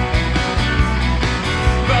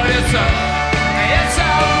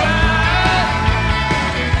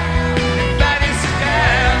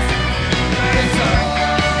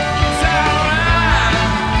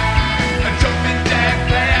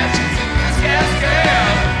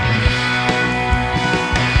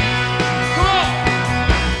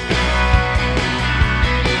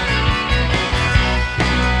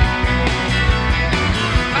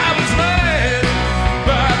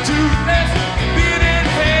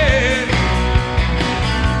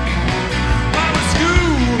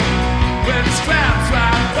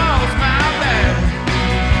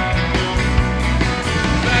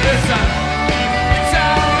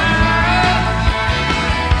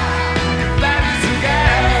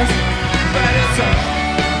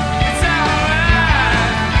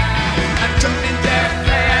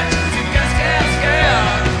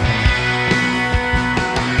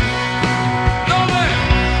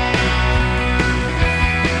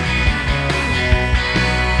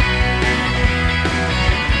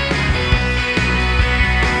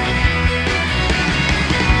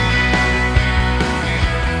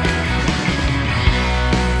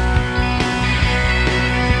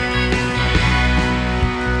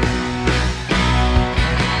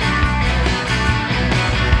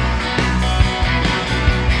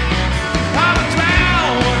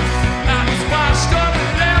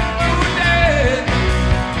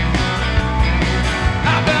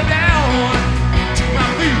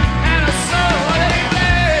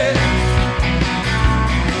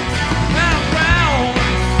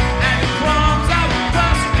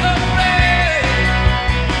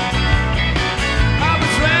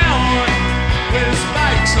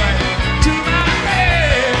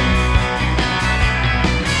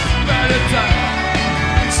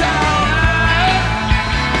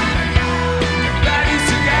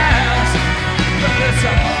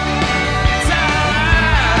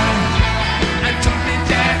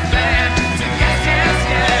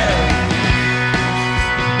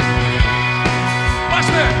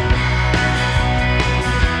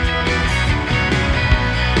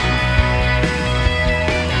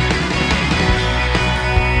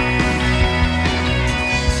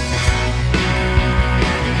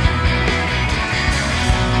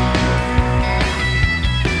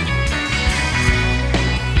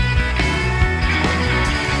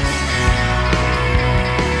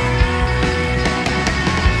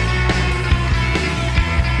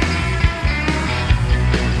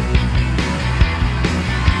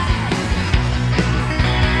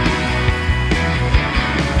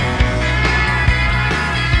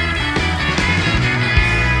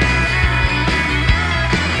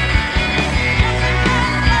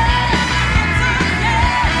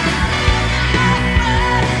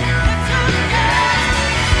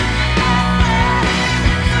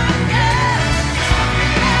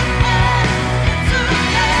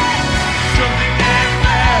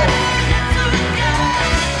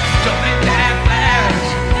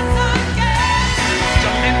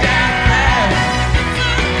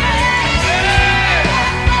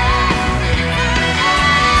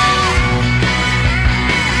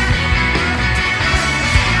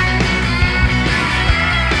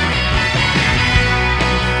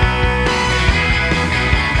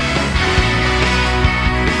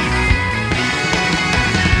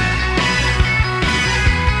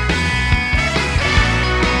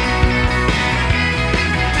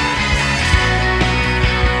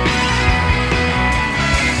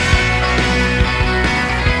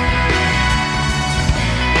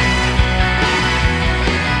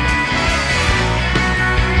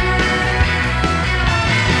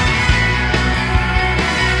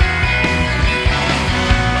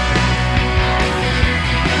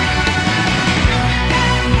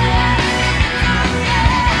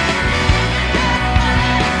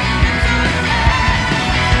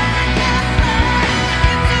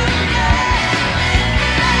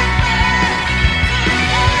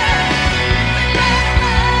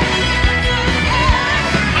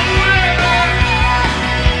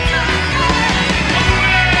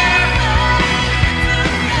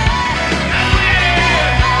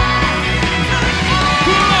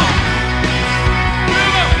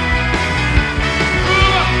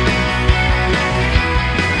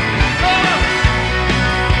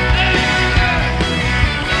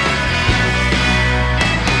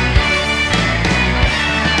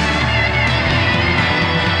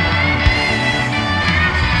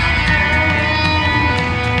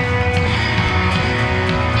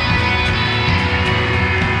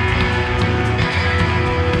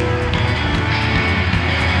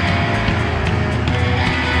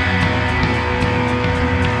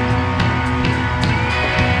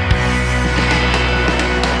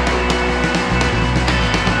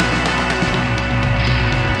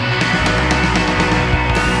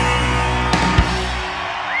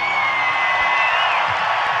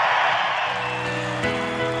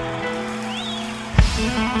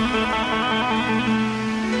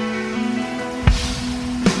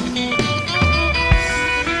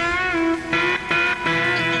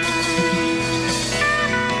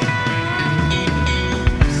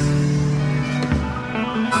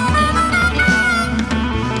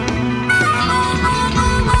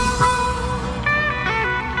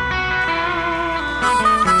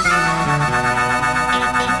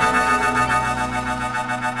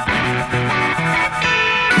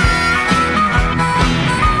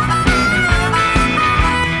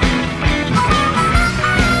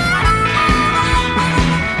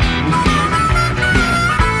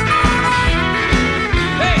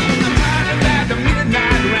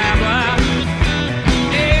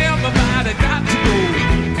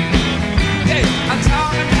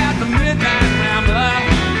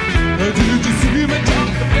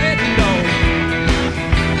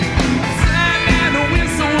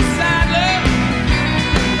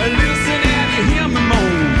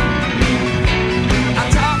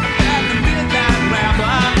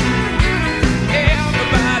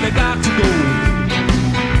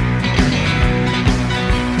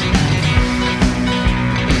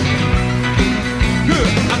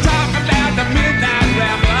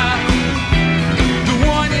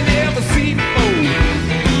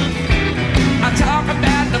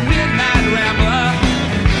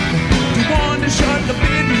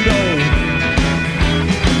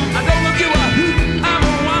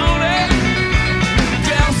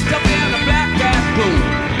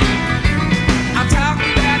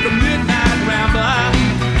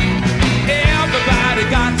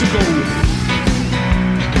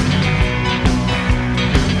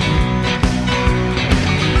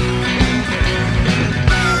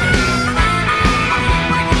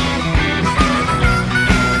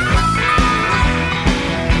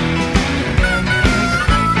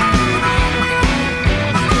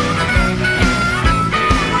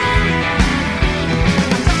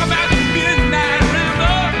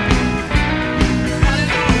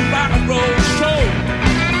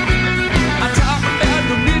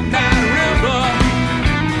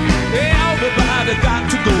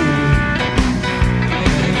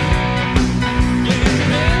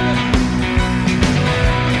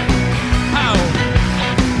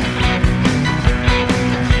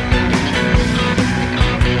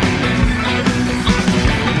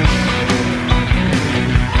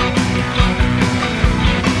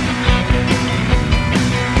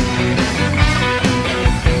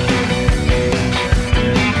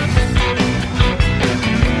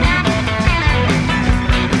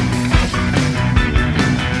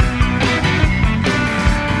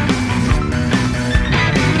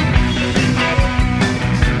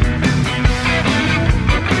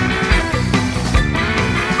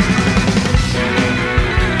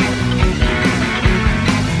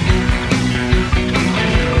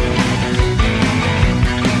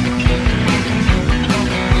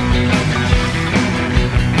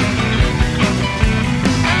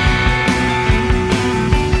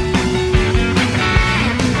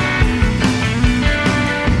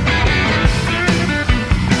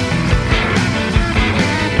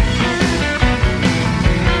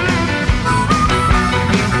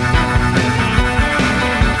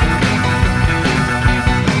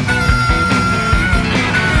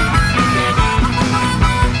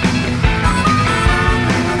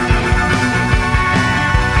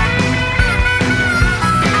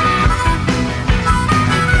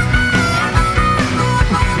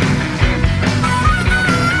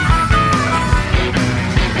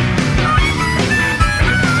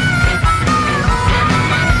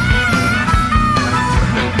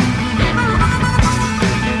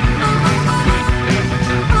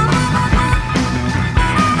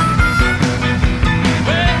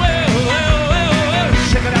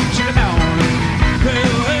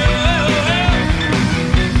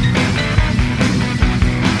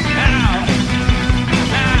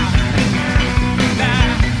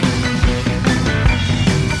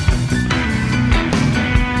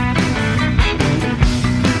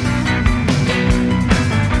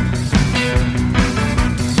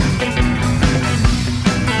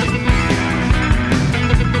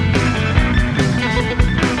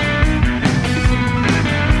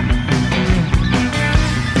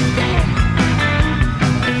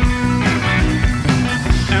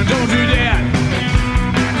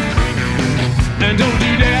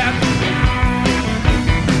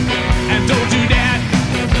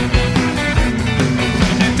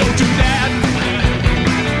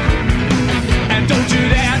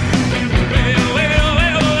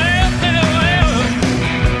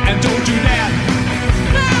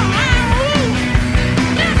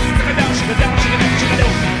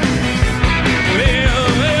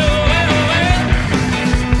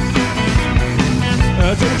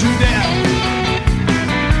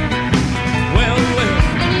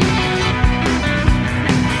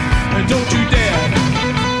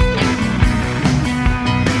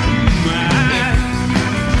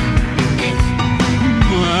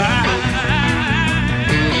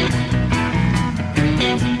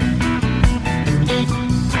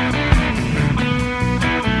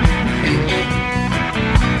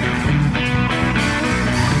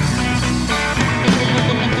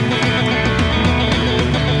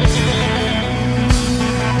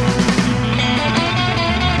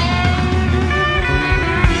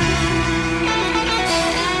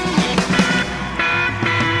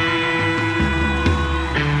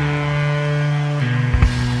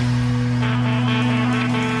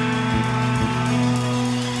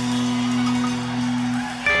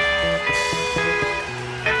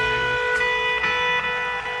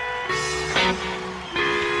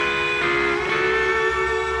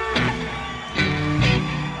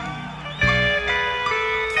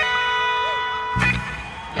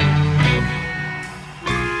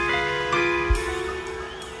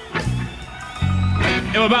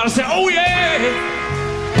 Everybody say, oh yeah.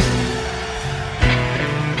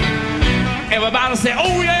 Everybody say,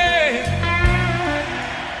 oh yeah.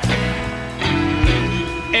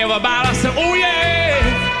 Everybody say, oh yeah.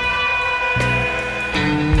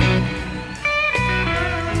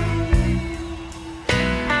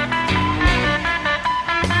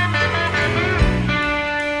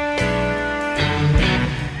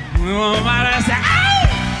 Everybody say, ow.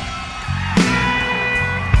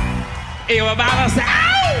 Everybody say, ow.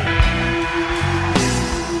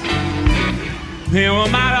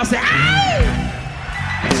 Everybody say, ow.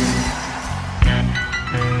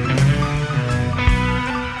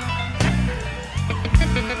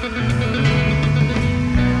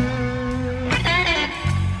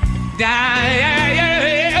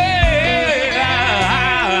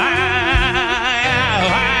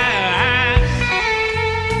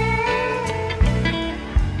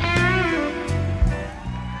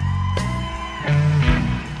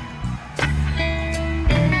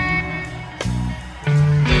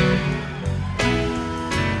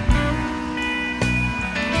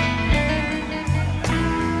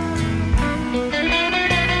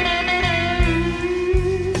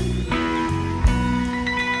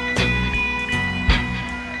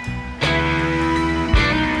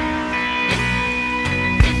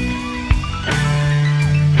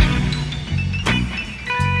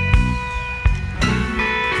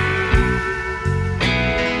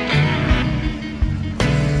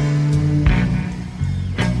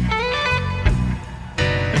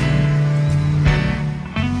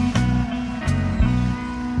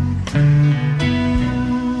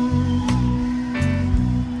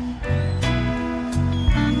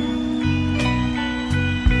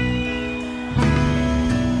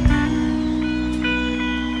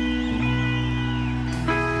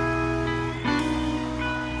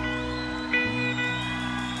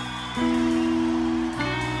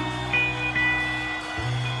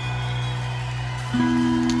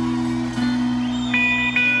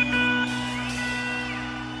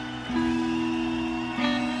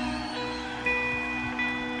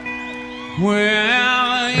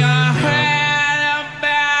 Well, you heard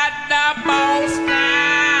about the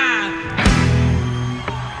Boston.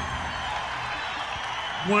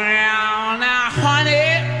 Well, now,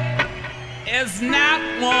 honey, it's not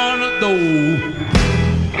one of those.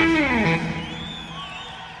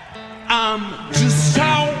 I'm just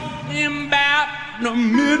talking about the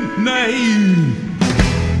midnight.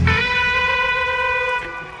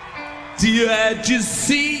 Did I just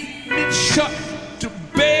see me shut the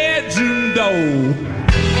bedroom door?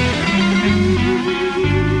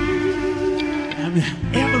 I'm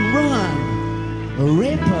Evan Run, a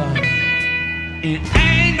rapper in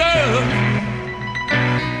anger,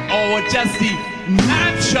 or just the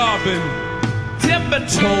knife sharpened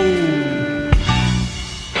tiptoe,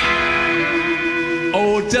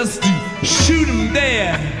 or just to shoot him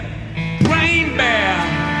there, brain bear,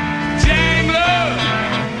 jangler.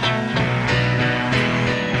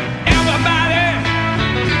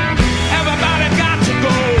 Everybody got to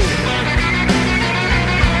go.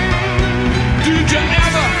 Did you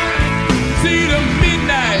ever see the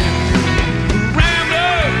midnight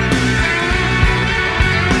rambler?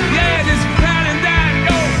 Yeah, this crowding down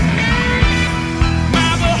your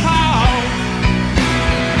marble hall,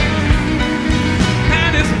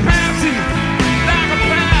 and it's prancing like a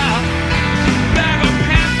cloud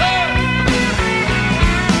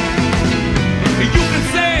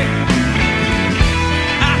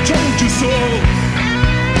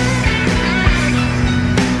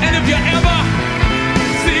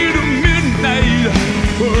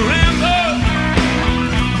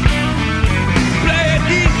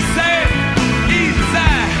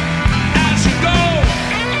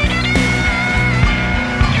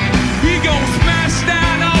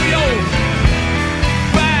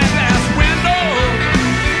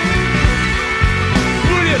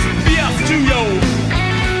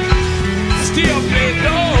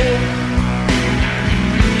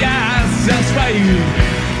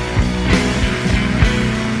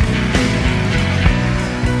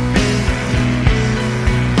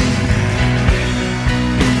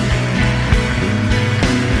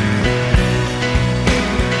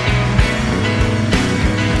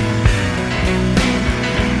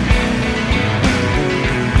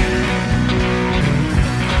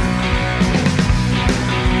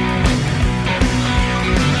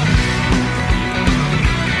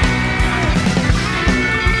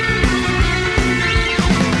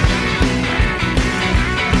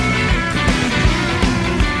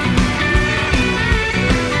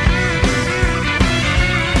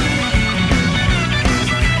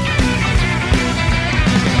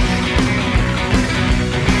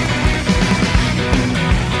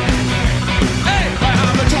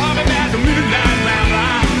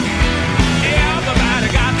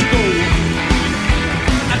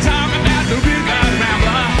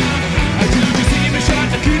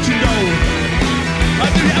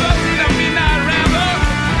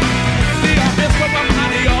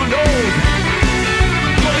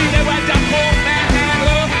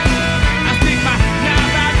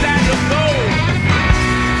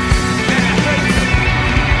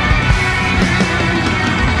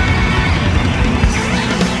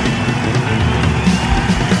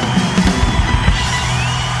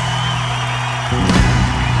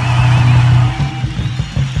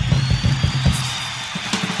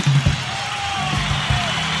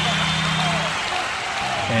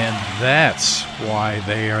That's why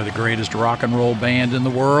they are the greatest rock and roll band in the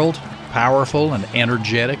world, powerful and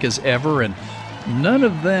energetic as ever, and none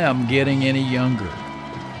of them getting any younger.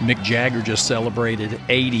 Mick Jagger just celebrated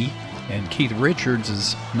 80, and Keith Richards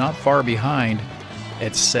is not far behind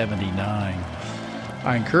at 79.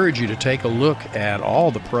 I encourage you to take a look at all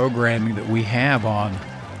the programming that we have on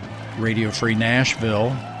Radio Free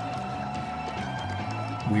Nashville.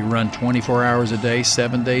 We run 24 hours a day,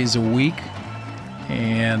 7 days a week,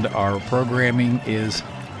 and our programming is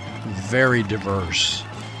very diverse.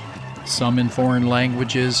 Some in foreign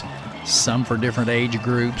languages, some for different age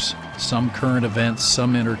groups, some current events,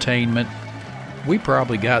 some entertainment. We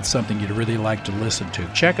probably got something you'd really like to listen to.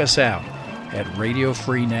 Check us out at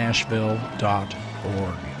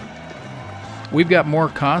radiofreenashville.org. We've got more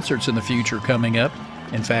concerts in the future coming up.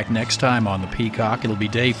 In fact, next time on the Peacock, it'll be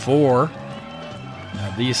day 4.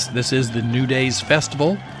 Now, this is the New Days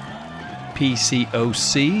Festival,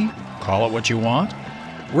 PCOC, call it what you want.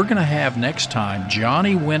 We're going to have next time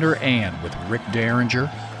Johnny Winter and with Rick Derringer,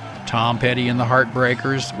 Tom Petty and the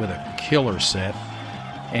Heartbreakers with a killer set,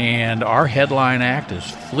 and our headline act is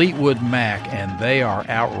Fleetwood Mac, and they are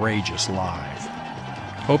outrageous live.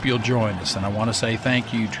 Hope you'll join us, and I want to say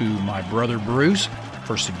thank you to my brother Bruce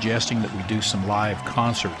for suggesting that we do some live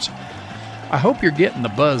concerts. I hope you're getting the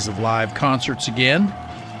buzz of live concerts again.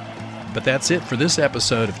 But that's it for this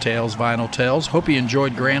episode of Tales Vinyl Tales. Hope you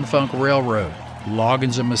enjoyed Grand Funk Railroad,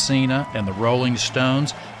 Loggins of Messina, and the Rolling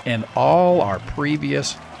Stones, and all our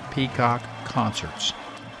previous Peacock concerts.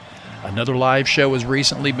 Another live show has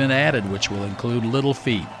recently been added, which will include Little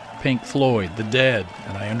Feat, Pink Floyd, The Dead,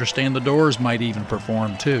 and I understand the Doors might even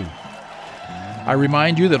perform too. I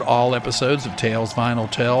remind you that all episodes of Tales Vinyl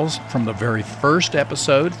Tales from the very first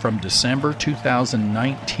episode from December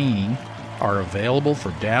 2019 are available for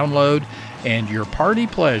download and your party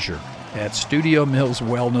pleasure at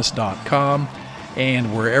studiomillswellness.com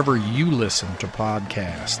and wherever you listen to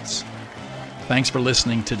podcasts. Thanks for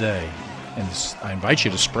listening today, and I invite you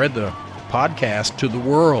to spread the podcast to the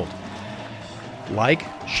world. Like,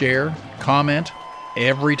 share, comment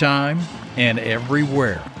every time and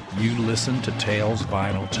everywhere you listen to Tales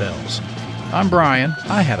Vinyl Tales. I'm Brian.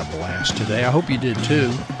 I had a blast today. I hope you did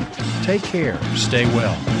too. Take care, stay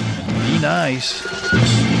well, and be nice.